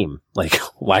not Steam. Like,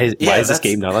 why is this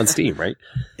game not on Steam, right?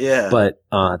 Yeah. But,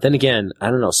 then again, I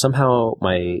don't know, somehow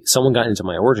someone got into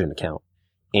my Origin account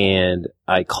and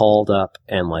I called up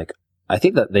and like, I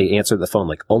think that they answered the phone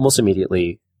like almost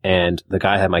immediately. And the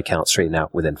guy had my account straightened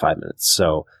out within 5 minutes.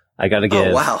 So I gotta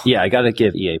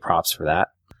give EA props for that.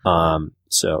 And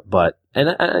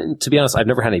to be honest, I've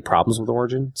never had any problems with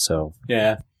Origin. So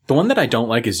yeah, the one that I don't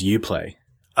like is Uplay.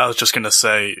 I was just gonna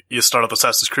say, you start up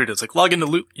Assassin's Creed, it's like log into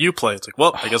Uplay. It's like,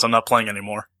 well, I guess I'm not playing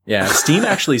anymore. Yeah, Steam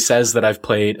actually says that I've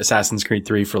played Assassin's Creed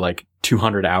 3 for like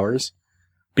 200 hours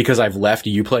because I've left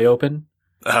Uplay open.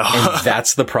 Oh. And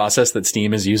that's the process that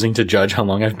Steam is using to judge how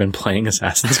long I've been playing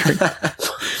Assassin's Creed.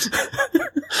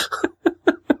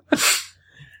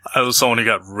 I was someone who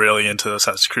got really into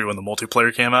Assassin's Creed when the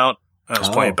multiplayer came out. I was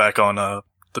playing back on the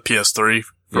PS3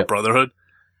 for Brotherhood.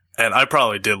 And I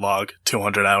probably did log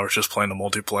 200 hours just playing the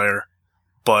multiplayer.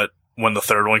 But when the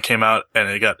third one came out and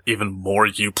it got even more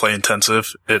Uplay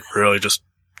intensive, it really just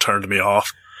turned me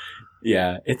off.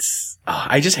 Yeah,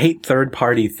 I just hate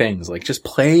third-party things. Like, just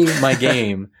play my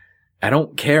game. I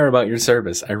don't care about your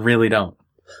service. I really don't.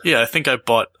 Yeah, I think I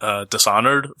bought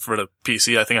Dishonored for the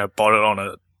PC. I think I bought it on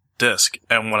a disc.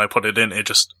 And when I put it in, it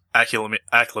just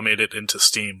acclimated into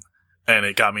Steam. And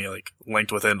it got me, like,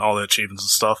 linked within all the achievements and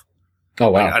stuff. Oh,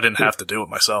 wow. Like, I didn't have to do it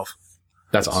myself.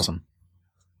 That's awesome.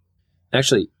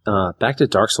 Actually, back to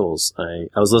Dark Souls, I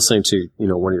was listening to,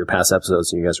 one of your past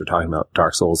episodes and you guys were talking about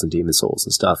Dark Souls and Demon's Souls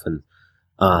and stuff. And,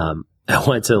 I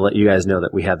wanted to let you guys know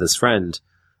that we have this friend,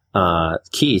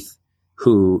 Keith,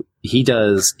 who he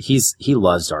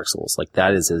loves Dark Souls. Like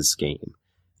that is his game.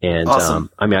 And,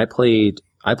 awesome. I played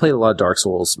a lot of Dark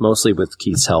Souls, mostly with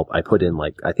Keith's help. I put in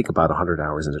I think about 100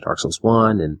 hours into Dark Souls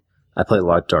 1 and I played a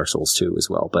lot of Dark Souls 2 as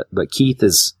well. But Keith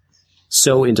is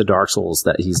so into Dark Souls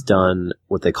that he's done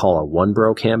what they call a one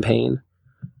bro campaign.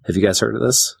 Have you guys heard of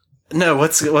this? No,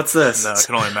 what's this? No, I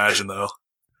can only imagine though.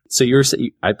 So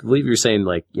I believe you're saying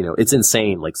it's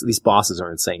insane. Like these bosses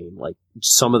are insane. Like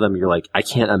some of them you're like, I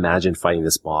can't imagine fighting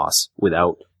this boss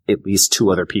without at least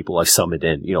 2 other people I've summoned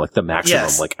in, like the maximum.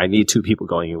 Yes. Like I need 2 people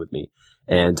going in with me.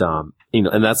 And,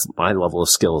 and that's my level of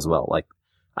skill as well. Like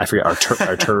I forget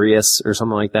Arturius or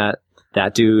something like that.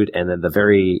 That dude, and then the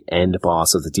very end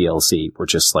boss of the DLC were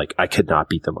just like, I could not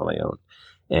beat them on my own.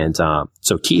 And,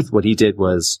 so Keith, what he did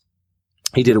was,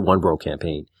 he did a one bro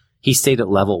campaign. He stayed at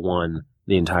level 1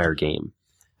 the entire game.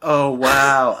 Oh,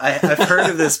 wow. I've heard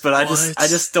of this, but I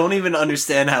just don't even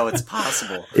understand how it's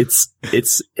possible. It's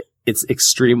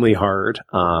extremely hard,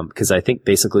 cause I think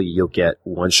basically you'll get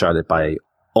one-shotted by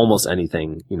almost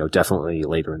anything, definitely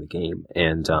later in the game.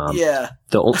 And, Yeah.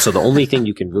 so the only thing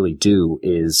you can really do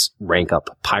is rank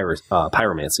up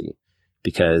pyromancy,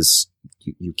 because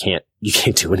you can't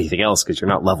do anything else because you're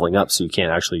not leveling up. So you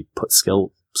can't actually put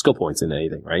skill points into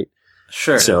anything, right?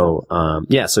 Sure. So,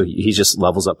 so he just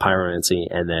levels up pyromancy,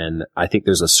 and then I think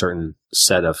there's a certain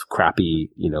set of crappy,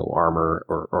 armor,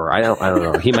 or I don't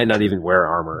know. He might not even wear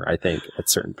armor, I think, at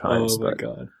certain times. Oh my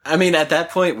God. I mean, at that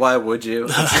point, why would you?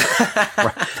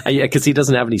 Yeah, because he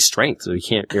doesn't have any strength, so he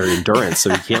can't, or endurance,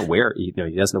 so he can't wear, he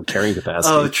has no carrying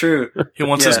capacity. Oh, true. He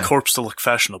wants his corpse to look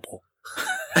fashionable.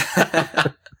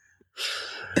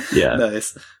 Yeah.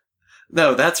 Nice.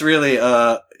 No, that's really,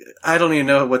 I don't even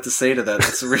know what to say to that.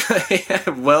 It's really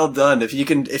well done. If you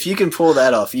can pull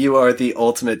that off, you are the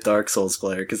ultimate Dark Souls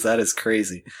player, because that is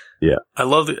crazy. Yeah. I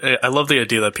love the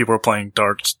idea that people are playing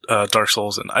Dark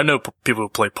Souls, and I know people who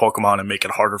play Pokemon and make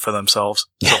it harder for themselves.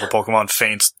 So if a Pokemon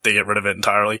faints, they get rid of it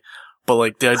entirely. But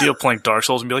like the idea of playing Dark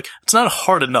Souls and be like, it's not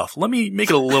hard enough. Let me make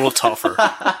it a little tougher.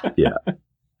 Yeah.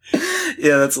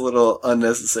 Yeah, that's a little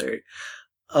unnecessary.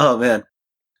 Oh man.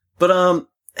 But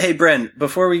hey Bren,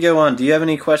 before we go on, do you have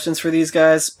any questions for these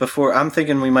guys? I'm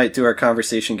thinking we might do our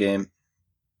conversation game.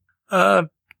 No,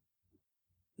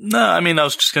 I mean, I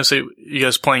was just gonna say, you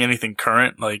guys playing anything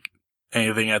current, like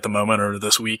anything at the moment or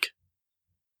this week?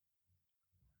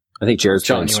 I think Jared's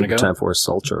John, playing you wanna Super go? Time Force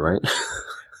Ultra, right?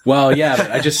 Well, yeah,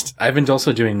 but I've been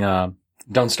also doing,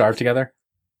 Don't Starve Together.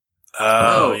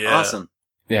 Oh, yeah. Awesome.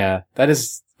 Yeah, that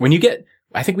is,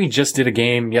 I think we just did a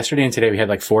game yesterday and today we had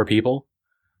like 4 people.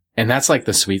 And that's like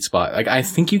the sweet spot. Like, I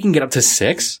think you can get up to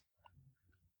 6,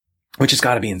 which has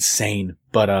got to be insane.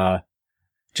 But,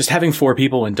 just having 4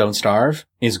 people in Don't Starve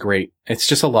is great. It's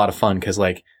just a lot of fun because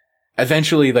like,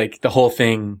 eventually like the whole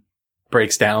thing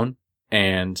breaks down.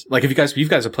 And like, if you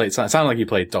guys have played, it sounded like you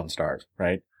played Don't Starve,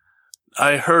 right?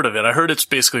 I heard of it. I heard it's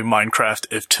basically Minecraft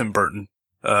if Tim Burton,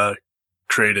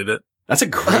 created it. That's a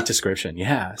great description.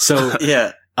 Yeah. So,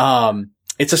 Yeah.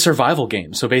 it's a survival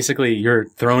game. So basically you're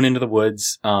thrown into the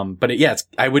woods. That's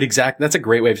a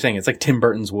great way of saying it. It's like Tim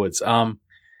Burton's woods.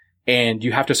 And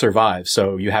you have to survive.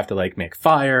 So you have to like make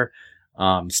fire,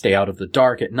 stay out of the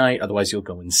dark at night. Otherwise you'll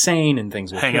go insane and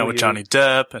things will Hang kill out with you. Johnny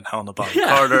Depp and Helena Bonham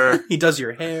Carter. He does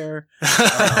your hair.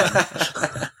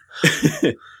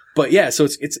 But yeah, so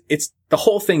it's the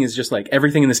whole thing is just like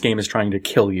everything in this game is trying to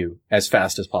kill you as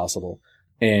fast as possible.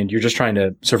 And you're just trying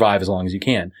to survive as long as you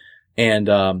can. And,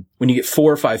 when you get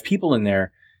 4 or 5 people in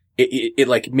there, it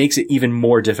like makes it even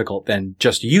more difficult than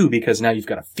just you, because now you've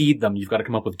got to feed them. You've got to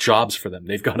come up with jobs for them.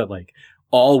 They've got to like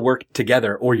all work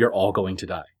together or you're all going to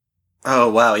die. Oh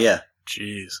wow, yeah.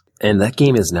 Jeez. And that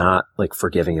game is not like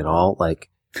forgiving at all. Like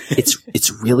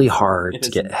it's really hard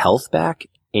to get health back.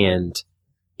 And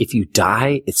if you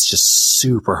die, it's just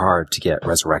super hard to get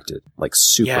resurrected. Like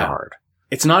super hard.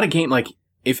 It's not a game like,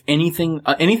 if anything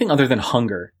other than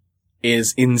hunger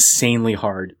is insanely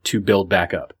hard to build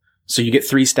back up. So you get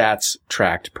 3 stats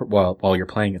tracked while you're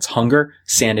playing. It's hunger,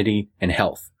 sanity, and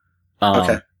health.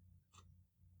 Okay.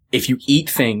 If you eat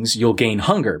things, you'll gain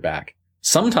hunger back.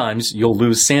 Sometimes you'll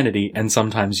lose sanity, and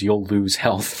sometimes you'll lose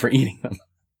health for eating them.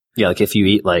 Yeah, like if you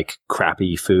eat like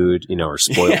crappy food, or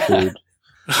spoiled food.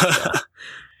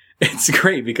 It's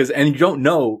great and you don't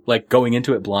know, like going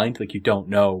into it blind, like you don't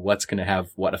know what's going to have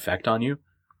what effect on you.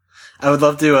 I would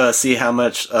love to see how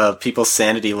much people's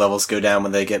sanity levels go down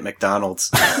when they get McDonald's.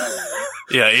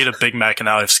 Yeah, I ate a Big Mac and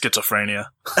now I have schizophrenia.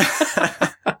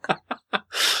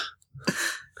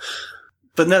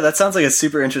 But no, that sounds like a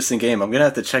super interesting game. I'm going to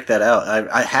have to check that out.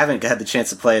 I haven't had the chance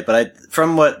to play it, but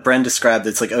from what Bren described,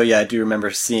 it's like, oh yeah, I do remember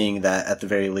seeing that at the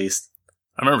very least.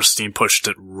 I remember Steam pushed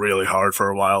it really hard for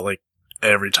a while. Like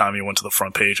every time you went to the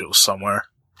front page, it was somewhere.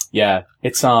 Yeah,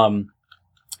 it's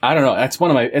I don't know.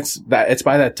 It's it's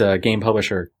by that game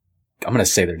publisher. I'm gonna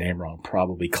say their name wrong,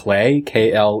 probably Klei,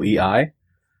 Klei.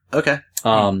 Okay.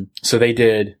 So they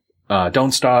did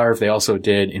Don't Starve. They also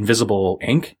did Invisible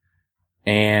Ink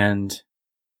and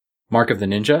Mark of the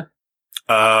Ninja.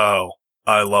 Oh,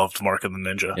 I loved Mark of the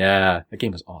Ninja. Yeah, that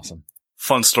game was awesome.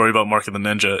 Fun story about Mark of the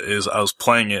Ninja is I was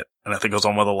playing it, and I think I was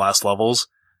on one of the last levels,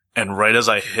 and right as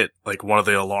I hit like one of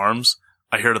the alarms,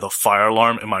 I heard the fire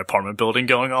alarm in my apartment building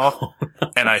going off,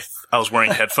 and I was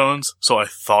wearing headphones, so I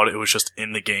thought it was just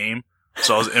in the game.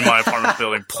 So I was in my apartment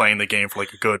building playing the game for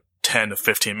like a good 10 to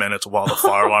 15 minutes while the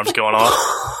fire alarm's going off.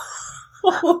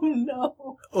 Oh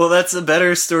no. Well, that's a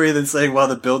better story than saying while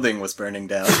the building was burning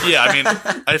down. Yeah, I mean,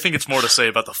 I think it's more to say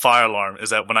about the fire alarm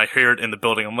is that when I hear it in the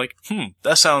building, I'm like,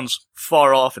 that sounds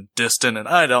far off and distant, and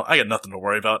I got nothing to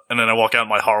worry about. And then I walk out in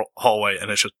my hallway, and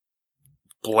it's just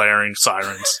blaring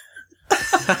sirens.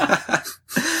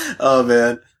 Oh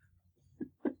man.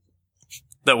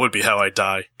 That would be how I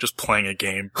die, just playing a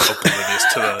game,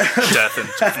 oblivious to the death and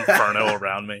inferno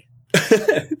around me.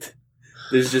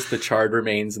 There's just the charred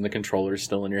remains and the controller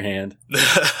still in your hand.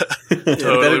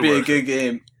 That'd be a good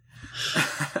game.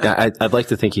 Yeah, I'd like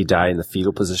to think he died in the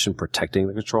fetal position, protecting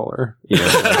the controller. You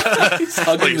know, like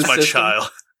it's my child.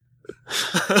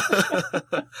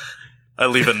 I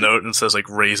leave a note and says, like,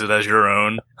 raise it as your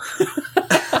own.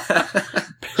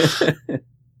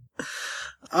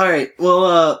 All right.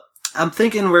 Well, I'm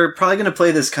thinking we're probably going to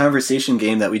play this conversation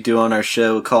game that we do on our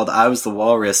show called I Was the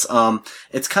Walrus.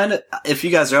 It's kind of, if you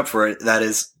guys are up for it, that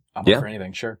is. I'm up for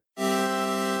anything, sure.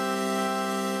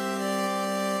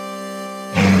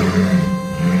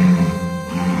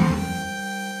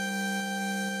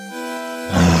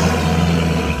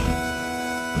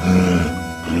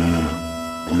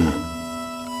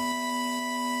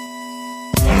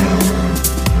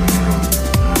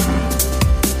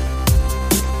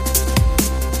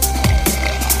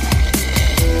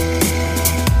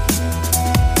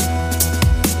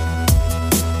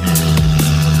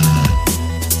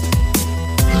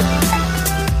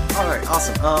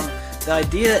 The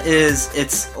idea is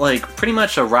it's like pretty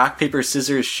much a rock, paper,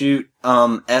 scissors, shoot,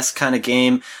 S kind of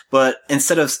game, but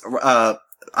instead of,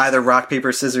 either rock,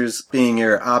 paper, scissors being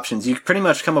your options, you pretty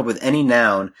much come up with any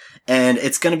noun, and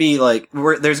it's gonna be like,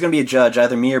 there's gonna be a judge,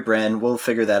 either me or Bren, we'll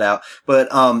figure that out, but,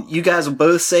 you guys will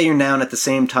both say your noun at the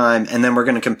same time, and then we're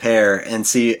gonna compare and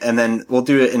see, and then we'll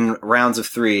do it in rounds of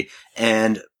 3,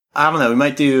 and I don't know, we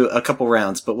might do a couple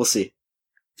rounds, but we'll see.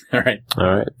 All right.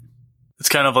 It's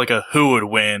kind of like a who would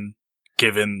win,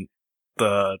 given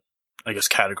the, I guess,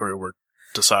 category we're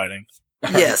deciding.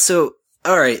 Yeah, so,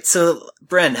 alright, so,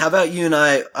 Bren, how about you and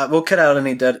I, we'll cut out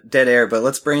any dead air, but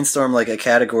let's brainstorm like a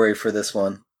category for this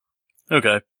one.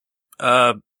 Okay.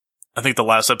 I think the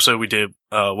last episode we did,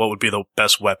 what would be the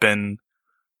best weapon,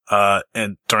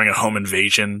 and during a home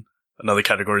invasion. Another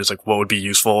category is like, what would be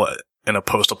useful in a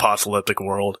post-apocalyptic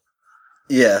world.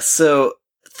 Yeah, so,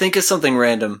 think of something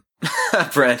random,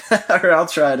 Bren, or I'll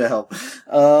try to help.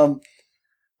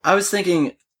 I was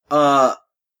thinking, what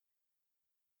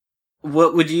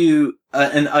would you,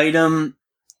 an item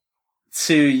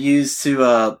to use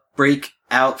to, break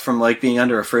out from, like, being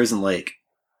under a frozen lake?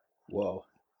 Whoa.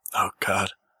 Oh,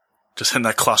 God. Just hitting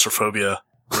that claustrophobia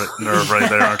nerve right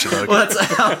there, aren't you, Doug? Well,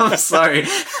 I'm sorry.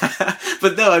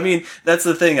 But no, I mean, that's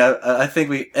the thing. I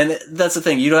think that's the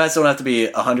thing. You guys don't have to be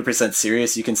 100%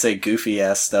 serious. You can say goofy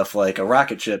ass stuff like a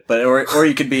rocket ship, but, or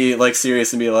you could be, like,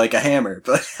 serious and be like a hammer,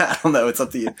 but I don't know. It's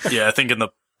up to you. Yeah, I think in the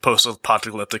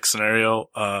post-apocalyptic scenario,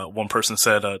 one person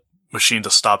said a machine to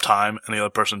stop time, and the other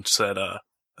person said, I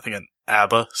think an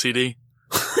ABBA CD.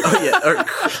 Oh, yeah, or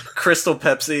Crystal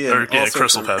Pepsi. And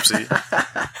Crystal Pepsi.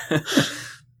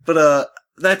 But,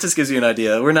 that just gives you an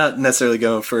idea. We're not necessarily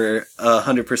going for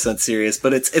 100% serious,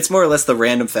 but it's more or less the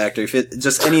random factor. If it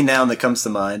just any noun that comes to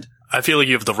mind. I feel like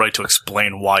you have the right to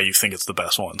explain why you think it's the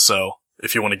best one. So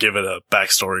if you want to give it a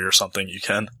backstory or something, you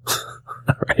can.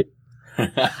 All right.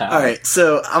 All right.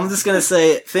 So I'm just going to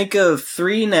say, think of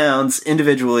 3 nouns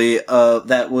individually,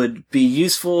 that would be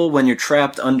useful when you're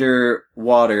trapped under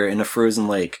water in a frozen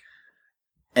lake.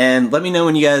 And let me know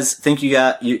when you guys think you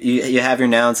have your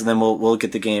nouns, and then we'll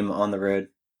get the game on the road.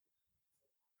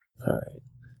 All right.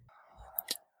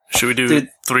 Should we do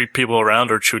 3 people around,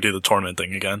 or should we do the tournament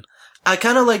thing again? I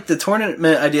kind of like the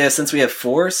tournament idea since we have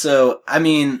 4. So, I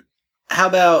mean, how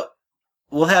about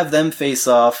we'll have them face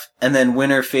off, and then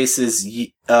winner faces you,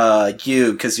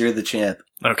 because you're the champ.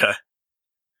 Okay.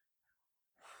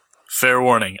 Fair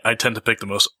warning, I tend to pick the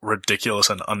most ridiculous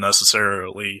and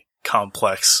unnecessarily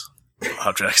complex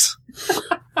objects.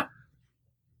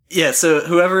 Yeah, so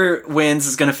whoever wins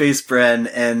is going to face Bren,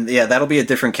 and yeah, that'll be a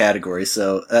different category.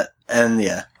 So, and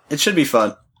yeah, it should be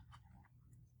fun.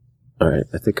 All right,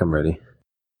 I think I'm ready.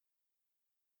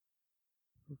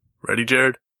 Ready,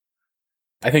 Jared?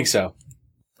 I think so.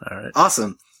 All right.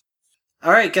 Awesome.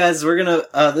 All right, guys, we're going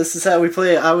to, this is how we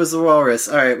play I Was the Walrus.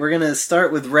 All right, we're going to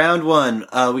start with round 1.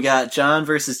 We got John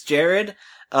versus Jared.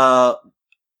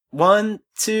 1,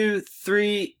 2,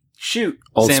 3, shoot.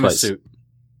 Old Samus Spice. suit.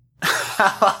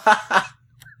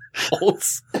 Old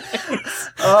Spice.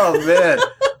 Oh, man.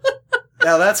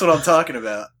 Now that's what I'm talking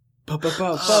about.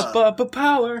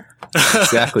 Power.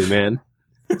 Exactly, man.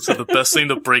 So the best thing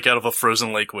to break out of a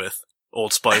frozen lake with,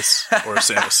 Old Spice or a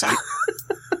Samus suit.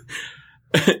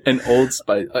 An Old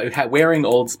Spice. Wearing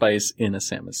Old Spice in a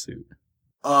Samus suit.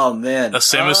 Oh, man. A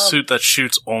Samus suit that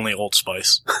shoots only Old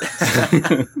Spice.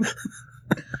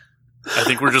 I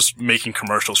think we're just making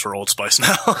commercials for Old Spice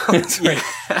now. That's right.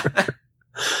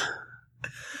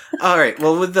 All right.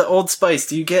 Well, with the Old Spice,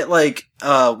 do you get like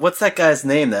what's that guy's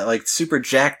name? That like super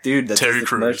jack dude that Terry does the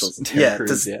Crews. commercials. Terry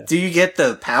Crews, Do you get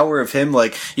the power of him?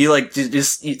 Like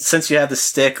since you have the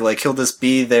stick, like he'll just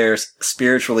be there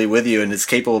spiritually with you and is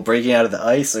capable of breaking out of the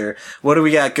ice, or what do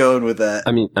we got going with that?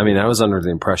 I mean, I was under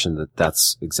the impression that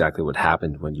that's exactly what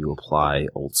happened when you apply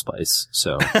Old Spice.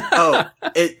 So,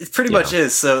 It pretty much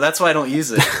is. So that's why I don't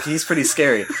use it. He's pretty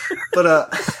scary.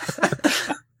 But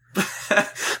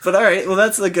but all right, well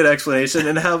that's a good explanation.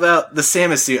 And how about the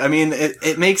Samus suit? I mean,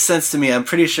 it makes sense to me. I'm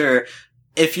pretty sure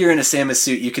if you're in a Samus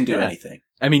suit, you can do anything.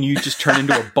 I mean, you just turn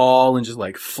into a ball and just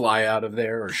like fly out of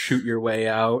there, or shoot your way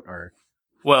out, or.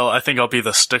 Well, I think I'll be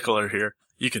the stickler here.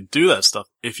 You can do that stuff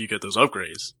if you get those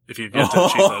upgrades. If you get to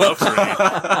achieve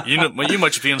that upgrade, you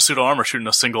might just be in a suit of armor shooting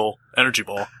a single energy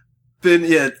ball. Been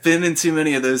in too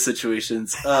many of those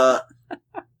situations.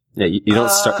 you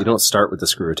don't start with the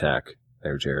screw attack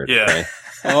there, Jared. Yeah. Okay?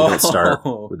 You don't start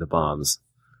with the bombs.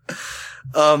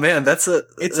 Oh man, it's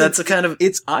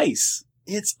ice.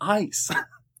 It's ice.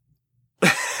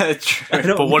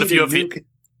 True. But what if you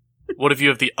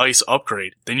have the ice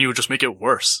upgrade? Then you would just make it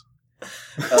worse.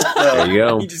 There you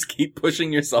go. You just keep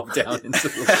pushing yourself down into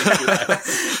the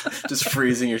ice. Just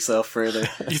freezing yourself further.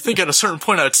 You think at a certain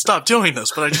point I'd stop doing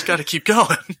this, but I just gotta keep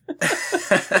going.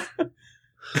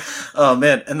 Oh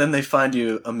man, and then they find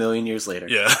you a million years later.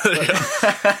 Yeah.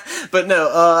 But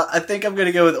no, I think I'm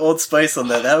gonna go with Old Spice on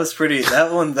that. That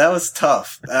was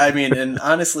tough. I mean, and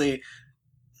honestly,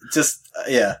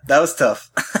 that was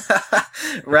tough.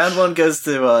 Round 1 goes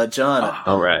to John.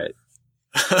 All right.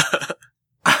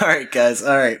 All right, guys.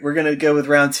 All right, we're gonna go with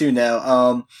round 2 now.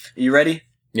 Are you ready?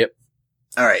 Yep.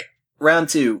 All right, round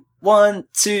 2. 1,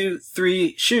 2,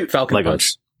 3, shoot. Falcon Legos.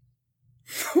 Punch.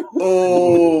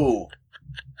 Oh.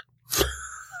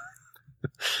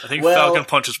 I think Falcon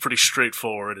Punch is pretty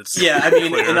straightforward. I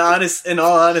mean, in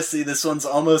all honesty, this one's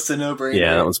almost a no-brainer.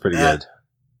 Yeah, that one's pretty good.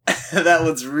 That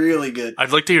one's really good.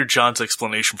 I'd like to hear John's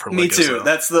explanation for Legos. Me too. Though.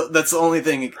 That's the only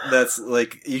thing that's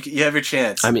like you have your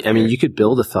chance. I mean, you could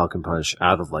build a Falcon Punch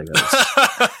out of Legos.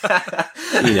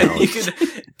 You could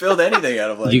build anything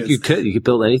out of Legos. You could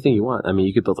build anything you want. I mean,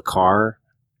 you could build a car.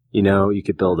 You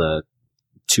could build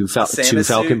two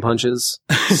Falcon Punches.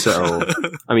 So,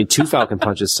 I mean, 2 Falcon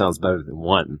Punches sounds better than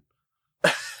 1.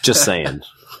 Just saying.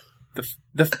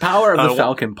 The power of the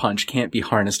Falcon Punch can't be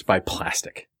harnessed by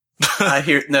plastic.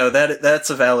 That's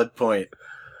a valid point.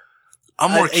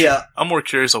 I'm more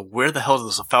curious of where the hell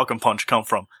does a Falcon Punch come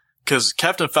from? Because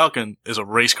Captain Falcon is a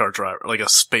race car driver, like a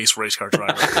space race car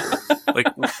driver. Like,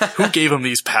 who gave him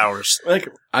these powers? Like,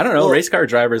 I don't know. Race car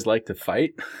drivers like to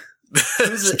fight.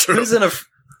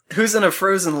 Who's in a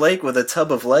frozen lake with a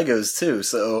tub of Legos too?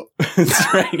 So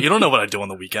that's right. You don't know what I do on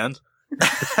the weekend.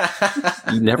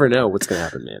 You never know what's going to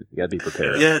happen, man. You got to be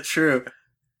prepared. Yeah, true.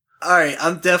 All right,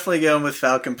 I'm definitely going with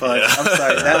Falcon Punch. Yeah. I'm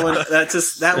sorry,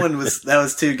 that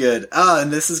was too good.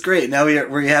 And this is great. Now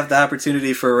we have the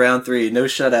opportunity for round 3. No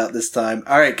shutout this time.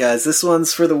 All right, guys, this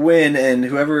one's for the win, and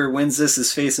whoever wins this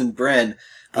is facing Bren.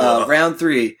 Round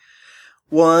 3.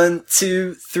 1,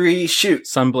 2, 3, shoot.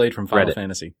 Sunblade from Final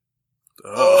Fantasy.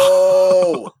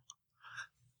 Oh.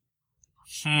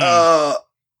 All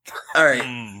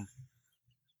right.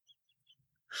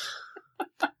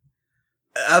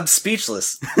 I'm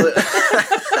speechless.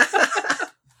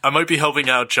 I might be helping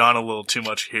out John a little too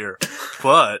much here,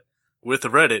 but with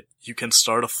Reddit, you can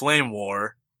start a flame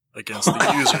war against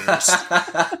the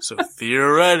users. So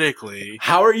theoretically...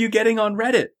 How are you getting on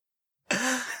Reddit?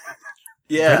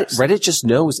 Yeah. Reddit just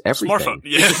knows everything. Smartphone.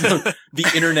 Yeah.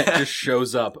 The internet just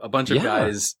shows up. A bunch of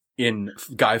guys in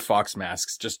Guy Fawkes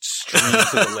masks just stream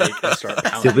to the lake and start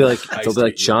pounding. They'll be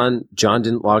like, John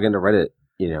didn't log into Reddit,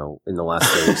 in the last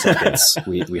 30 seconds.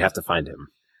 We have to find him.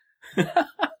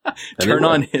 Turn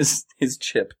on his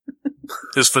chip.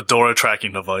 His Fedora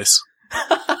tracking device.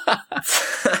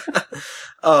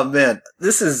 Oh man,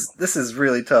 this is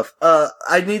really tough.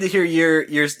 I need to hear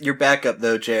your backup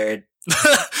though, Jared.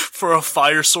 For a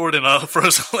fire sword in a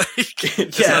frozen lake?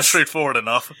 It's not straightforward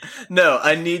enough. No,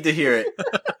 I need to hear it.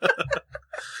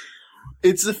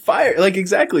 It's a fire. Like,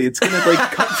 exactly. It's gonna,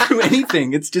 cut through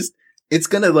anything. It's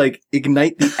gonna,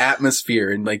 ignite the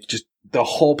atmosphere and, just the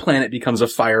whole planet becomes a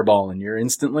fireball and you're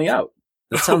instantly out.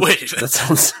 That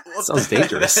sounds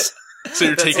dangerous. So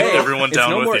you're taking everyone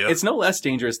down with you. It's no less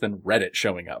dangerous than Reddit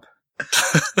showing up.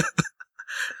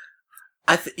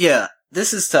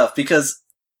 This is tough because,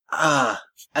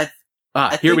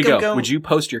 here we go. Would you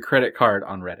post your credit card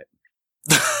on Reddit?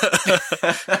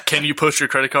 Can you post your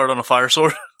credit card on a fire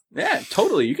sword? Yeah,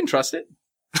 totally. You can trust it.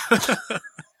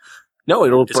 No,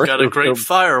 it's got a great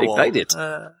firewall. Ignite it.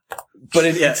 But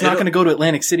it's not going to go to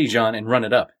Atlantic City, John, and run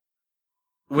it up.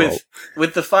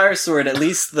 with the fire sword, at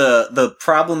least the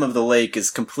problem of the lake is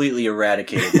completely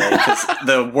eradicated, right? Because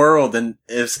the world, and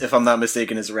if I'm not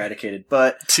mistaken, is eradicated.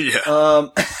 But Yeah.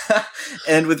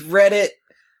 and with Reddit,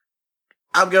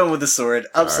 I'm going with the sword.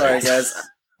 I'm sorry, guys.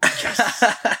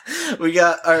 We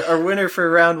got our winner for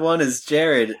round 1 is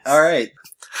Jared. All right.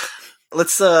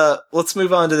 Let's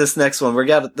move on to this next one. We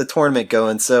got the tournament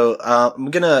going, so I'm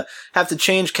gonna have to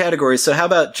change categories. So how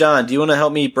about John? Do you want to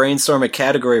help me brainstorm a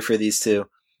category for these two?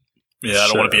 Yeah, I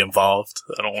don't want to be involved.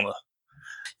 I don't want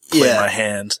to play my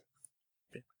hand.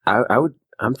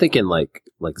 I'm thinking like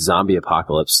zombie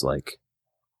apocalypse, like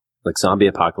zombie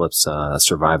apocalypse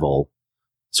survival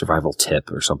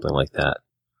tip or something like that.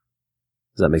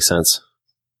 Does that make sense?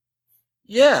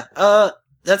 Yeah.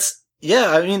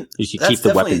 I mean, you could keep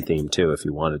the weapon theme too if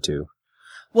you wanted to.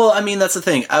 Well, I mean, that's the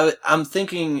thing. I'm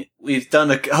thinking we've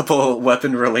done a couple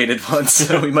weapon related ones,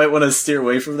 so we might want to steer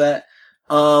away from that.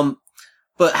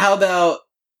 But how about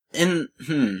in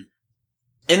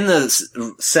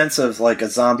the sense of like a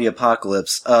zombie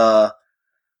apocalypse,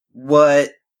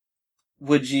 what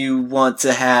would you want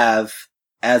to have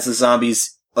as the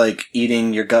zombies like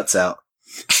eating your guts out?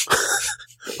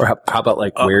 Or how about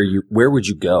like where would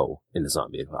you go in the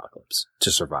zombie apocalypse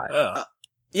to survive?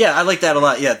 Yeah, I like that a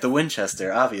lot. Yeah, the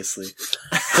Winchester, obviously.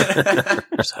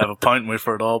 Just have a pint and wait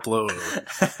for it all blow over.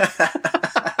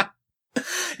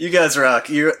 You guys rock.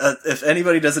 You, if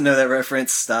anybody doesn't know that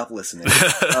reference, stop listening.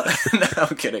 No,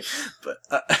 I'm kidding. But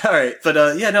all right.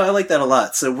 But yeah, no, I like that a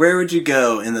lot. So where would you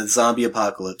go in the zombie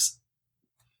apocalypse?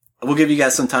 We'll give you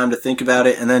guys some time to think about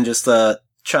it, and then just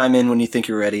chime in when you think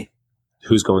you're ready.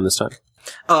 Who's going this time?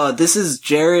 This is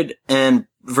Jared and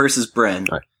versus Bren.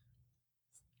 All right.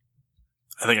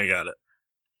 I think I got it.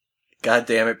 God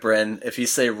damn it, Bren. If you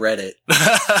say Reddit.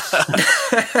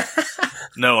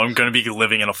 No, I'm going to be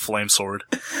living in a flame sword.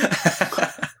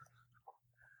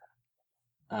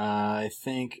 I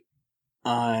think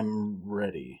I'm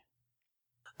ready.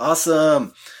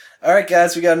 Awesome. All right,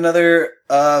 guys, we got another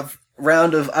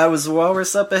round of I Was the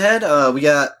Walrus up ahead. We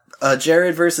got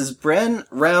Jared versus Bren,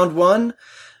 round 1.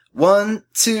 1,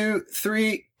 2,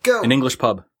 3, go. An English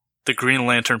pub. The Green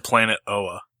Lantern planet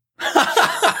Oa.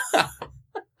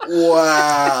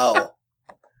 Wow.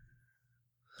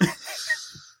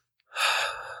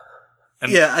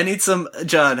 Yeah, I need some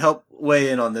John help weigh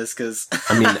in on this because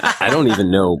I mean I don't even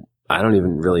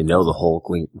really know the whole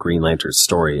Green Lantern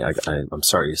story. I'm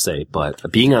sorry to say,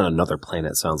 but being on another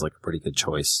planet sounds like a pretty good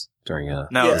choice during a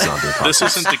zombie apocalypse. This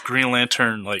isn't the Green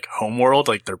Lantern like homeworld,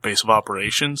 like their base of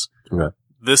operations. Okay.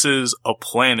 This is a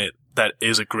planet that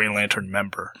is a Green Lantern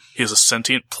member. He is a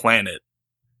sentient planet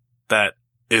that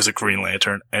is a Green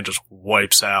Lantern and just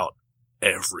wipes out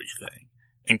everything,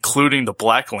 including the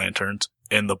Black Lanterns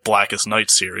in the Blackest Night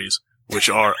series,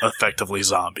 which are effectively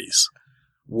zombies.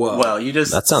 Whoa. Well,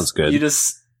 that sounds good. You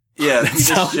just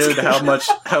showed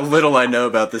how little I know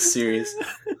about this series.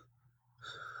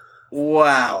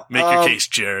 Wow. Make your case,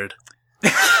 Jared.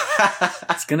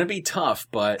 It's gonna be tough,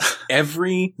 but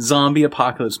every zombie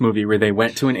apocalypse movie where they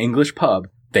went to an English pub,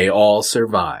 they all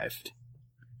survived.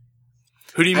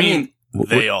 Who do you mean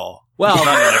they all? Well,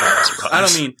 I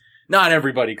don't mean not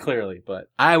everybody, clearly, but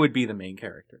I would be the main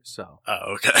character, so.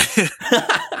 Oh, okay.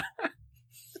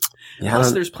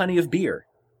 Plus, there's plenty of beer.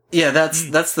 Yeah,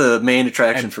 that's the main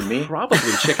attraction and for me. Probably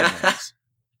chicken wings.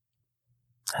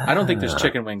 I don't think there's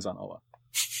chicken wings on Oa.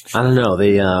 I don't know.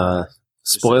 They,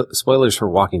 spoilers for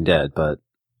Walking Dead, but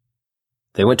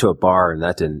they went to a bar and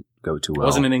that didn't go too well. It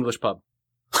wasn't an English pub.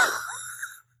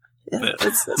 That's I'm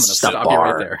just gonna a stop bar. you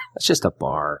right there. That's just a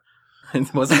bar.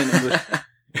 It wasn't an English.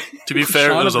 To be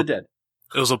fair, Shaun it of the Dead.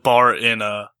 was a bar in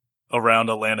around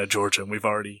Atlanta, Georgia, and we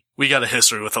got a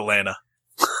history with Atlanta.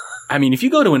 I mean, if you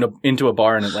go into a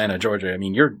bar in Atlanta, Georgia, I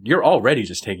mean, you're already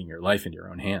just taking your life into your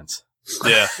own hands.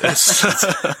 Yeah.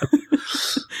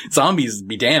 Zombies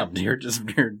be damned. You're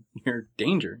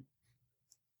danger.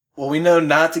 Well, we know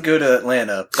not to go to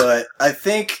Atlanta, but I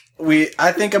think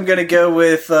I'm gonna go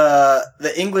with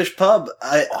the English pub.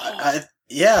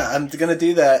 I'm gonna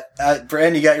do that.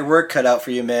 Bren, you got your work cut out for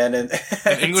you, man. And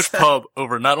an English pub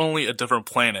over not only a different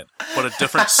planet, but a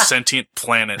different sentient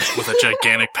planet with a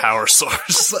gigantic power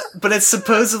source. But it's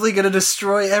supposedly gonna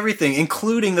destroy everything,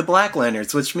 including the Black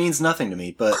Lanterns, which means nothing to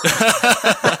me. But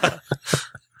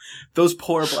those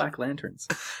poor Black Lanterns.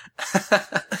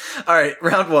 All right,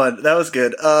 round 1. That was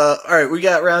good. All right, we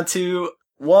got round 2.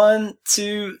 1,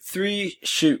 2, 3,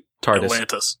 shoot. TARDIS.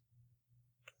 Atlantis.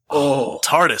 Oh,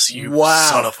 TARDIS, you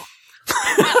son of a...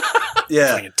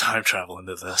 Yeah. Bringing time travel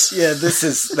into this. Yeah, this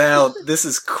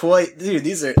is quite, dude,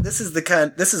 this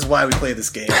is why we play this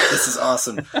game. This is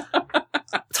awesome.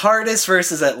 TARDIS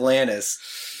versus Atlantis.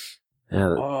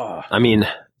 Yeah, Oh. I mean,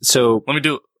 so Let me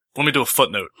do a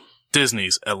footnote.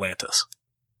 Disney's Atlantis.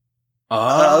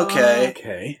 Okay.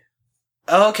 Okay.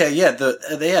 Oh, okay, yeah,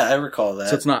 I recall that.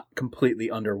 So it's not completely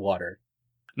underwater.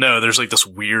 No, there's like this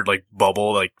weird like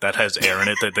bubble like that has air in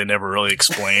it that they never really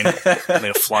explain. And they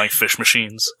have flying fish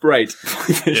machines. Right.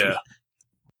 Yeah.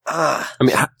 I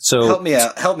mean, so Help me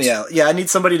out. Yeah, I need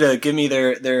somebody to give me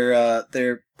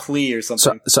their plea or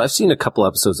something. So I've seen a couple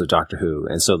episodes of Doctor Who,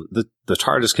 and so the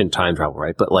TARDIS can time travel,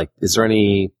 right? But like,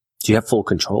 do you have full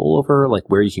control over like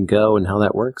where you can go and how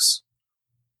that works?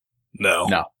 No.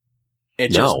 No.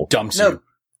 It No. just dumps No.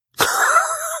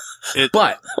 you.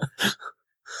 But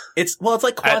it's like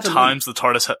At quantum. times the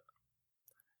TARDIS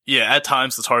at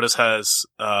times the TARDIS has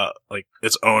like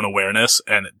its own awareness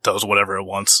and it does whatever it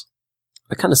wants.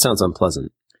 That kind of sounds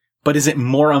unpleasant. But is it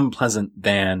more unpleasant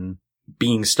than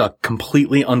being stuck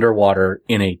completely underwater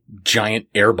in a giant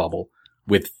air bubble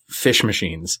with fish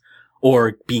machines,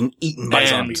 or being eaten by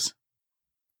zombies?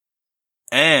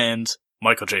 And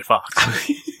Michael J. Fox,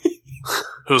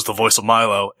 who's the voice of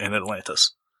Milo in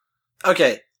Atlantis.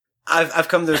 Okay, I've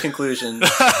come to a conclusion. All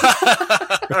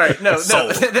right, no,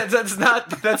 Sold. that's not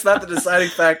the deciding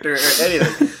factor or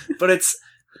anything. But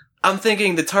I'm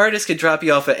thinking the TARDIS could drop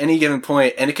you off at any given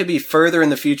point, and it could be further in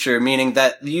the future, meaning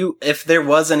that if there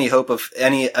was any hope of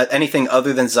anything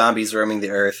other than zombies roaming the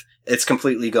Earth, it's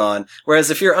completely gone. Whereas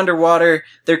if you're underwater,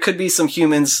 there could be some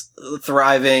humans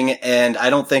thriving, and I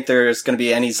don't think there's going to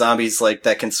be any zombies like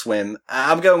that can swim.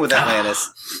 I'm going with Atlantis.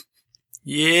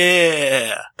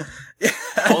 Yeah.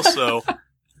 Also,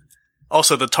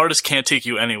 the TARDIS can't take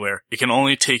you anywhere. It can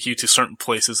only take you to certain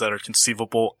places that are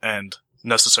conceivable and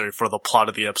necessary for the plot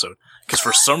of the episode. Because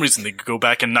for some reason they could go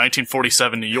back in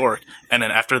 1947 New York, and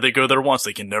then after they go there once,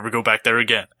 they can never go back there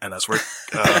again. And that's where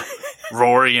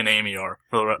Rory and Amy are.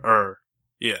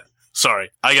 Yeah. Sorry,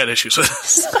 I got issues with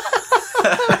this.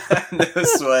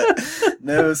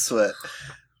 No sweat.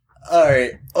 All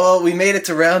right. Well, we made it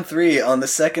to round 3 on the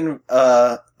second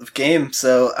game.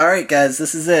 So, all right, guys,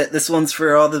 this is it. This one's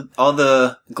for all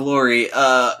the glory.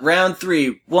 Round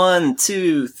 3. 1,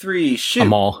 2, 3, shoot.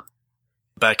 I'm all.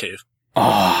 Batcave.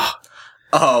 Oh.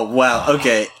 Oh wow.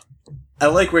 Okay. I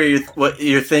like what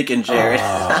you're thinking, Jared.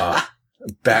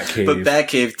 Batcave. But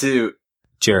Batcave too.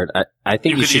 Jared, I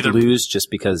think you could should either- lose just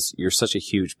because you're such a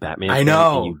huge Batman I fan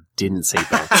know. and you didn't say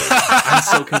Batcave. I'm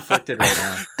so conflicted right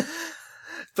now.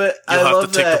 But You'll I have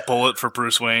love to take that. the bullet for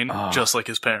Bruce Wayne, Oh. just like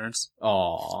his parents.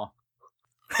 Aw.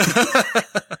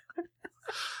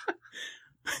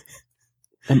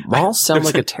 And malls sound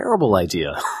like a terrible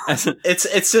idea.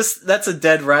 It's just that's a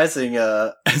Dead Rising.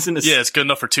 Yeah, it's good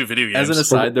enough for 2 video games. As an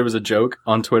aside, there was a joke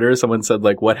on Twitter. Someone said,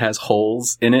 like, what has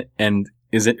holes in it and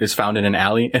is found in an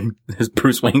alley? And his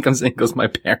Bruce Wayne comes in and goes, my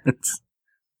parents.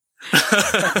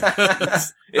 I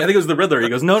think it was the Riddler. He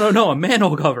goes, no, a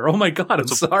manhole cover. Oh my God, I'm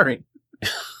sorry.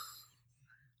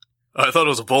 I thought it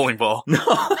was a bowling ball. No.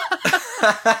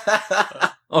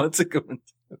 Oh, it's a good one.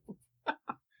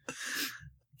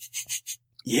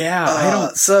 Yeah,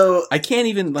 So I can't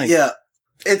even like. yeah,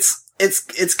 it's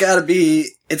gotta be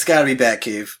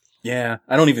Batcave. Yeah,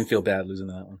 I don't even feel bad losing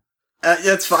that one.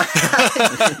 That's fine.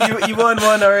 you won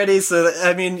one already, so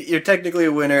I mean you're technically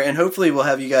a winner, and hopefully we'll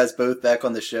have you guys both back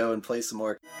on the show and play some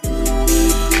more.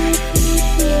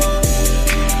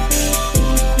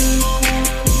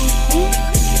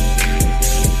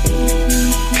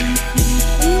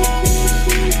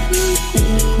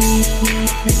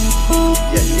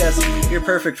 Yeah, you guys, you're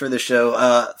perfect for the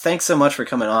show. Thanks so much for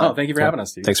coming on. Oh, thank you for having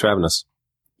us, Steve. Thanks for having us.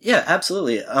 Yeah,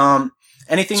 absolutely.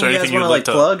 Anything So you guys anything want to you'd like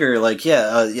to- plug or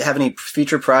you have any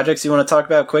future projects you want to talk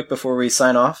about quick before we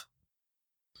sign off?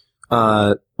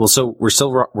 Well, so we're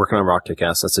still working on Rock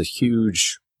Kick-Ass. That's a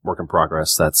huge work in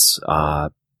progress. That's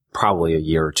probably a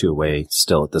year or 2 away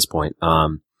still at this point.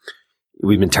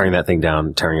 We've been tearing that thing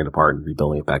down, tearing it apart, and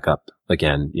rebuilding it back up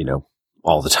again,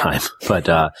 all the time.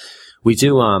 But we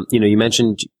do, you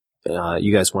mentioned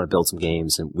you guys want to build some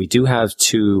games, and we do have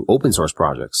 2 open source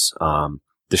projects.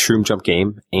 The Shroom Jump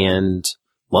game and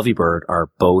Lovey Bird are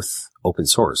both open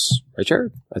source. Right,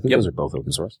 Jared? I think those are both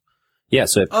open source. Yeah,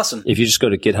 so Awesome. if you just go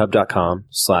to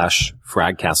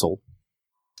github.com/fragcastle,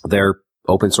 they're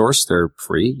open source. They're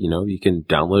free. You can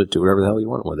download it, do whatever the hell you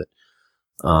want with it.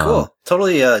 Cool.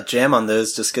 Totally jam on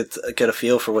those. Just get a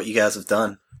feel for what you guys have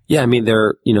done. Yeah, I mean,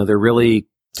 they're really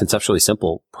conceptually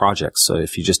simple projects. So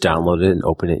if you just download it and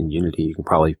open it in Unity, you can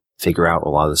probably figure out a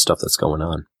lot of the stuff that's going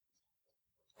on.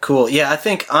 Cool. Yeah, I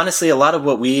think honestly a lot of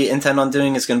what we intend on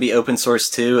doing is going to be open source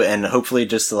too, and hopefully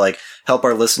just to help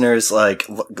our listeners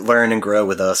learn and grow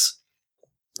with us.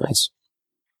 Nice.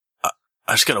 I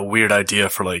just got a weird idea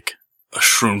for a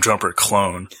Shroom Jumper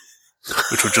clone.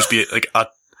 which would just be like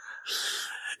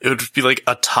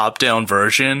a top-down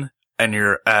version, and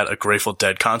you're at a Grateful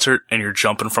Dead concert, and you're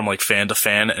jumping from like fan to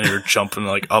fan, and you're jumping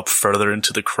like up further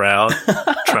into the crowd,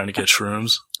 trying to get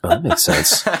shrooms. Oh, that makes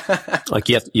sense. Like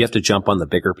you have to jump on the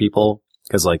bigger people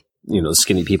because, like, you know, the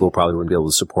skinny people probably wouldn't be able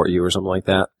to support you or something like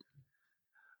that.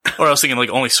 Or I was thinking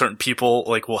like only certain people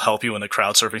like will help you in a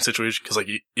crowd surfing situation, because like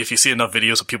if you see enough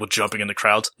videos of people jumping into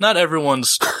crowds, not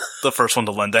everyone's the first one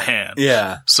to lend a hand.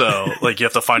 Yeah. So like you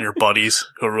have to find your buddies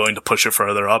who are willing to push it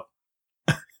further up.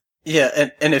 Yeah,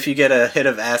 and if you get a hit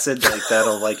of acid, like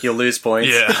that'll like you'll lose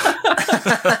points. Yeah.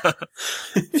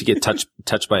 If you get touched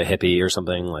by a hippie or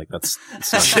something, like that's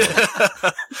not good.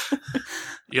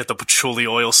 You get the patchouli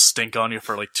oil stink on you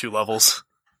for like 2 levels.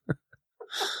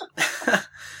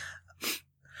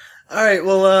 All right,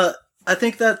 well, I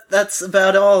think that's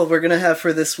about all we're gonna have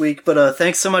for this week. But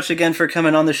thanks so much again for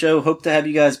coming on the show. Hope to have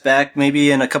you guys back. Maybe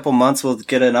in a couple months we'll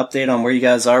get an update on where you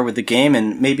guys are with the game,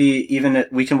 and maybe even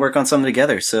we can work on something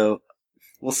together. So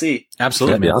we'll see.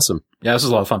 Absolutely. That'd be awesome. Yeah, this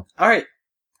was a lot of fun. All right,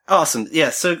 awesome.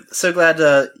 Yeah, so glad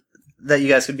that you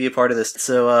guys could be a part of this.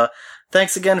 So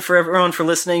thanks again for everyone for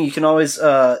listening. You can always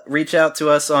reach out to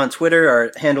us on Twitter.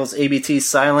 Our handle's ABT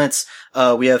Silence.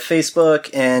 We have Facebook,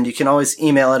 and you can always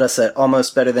email at us at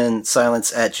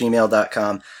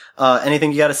almostbetterthansilence@gmail.com.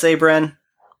 Anything you got to say, Bren?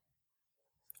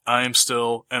 I am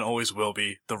still and always will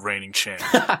be the reigning champ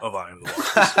of I Am the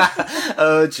Waters.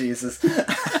 Oh, Jesus.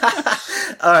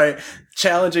 All right.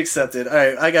 Challenge accepted. All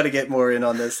right. I got to get more in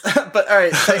on this. But all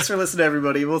right. Thanks for listening,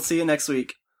 everybody. We'll see you next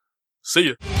week. See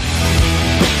ya.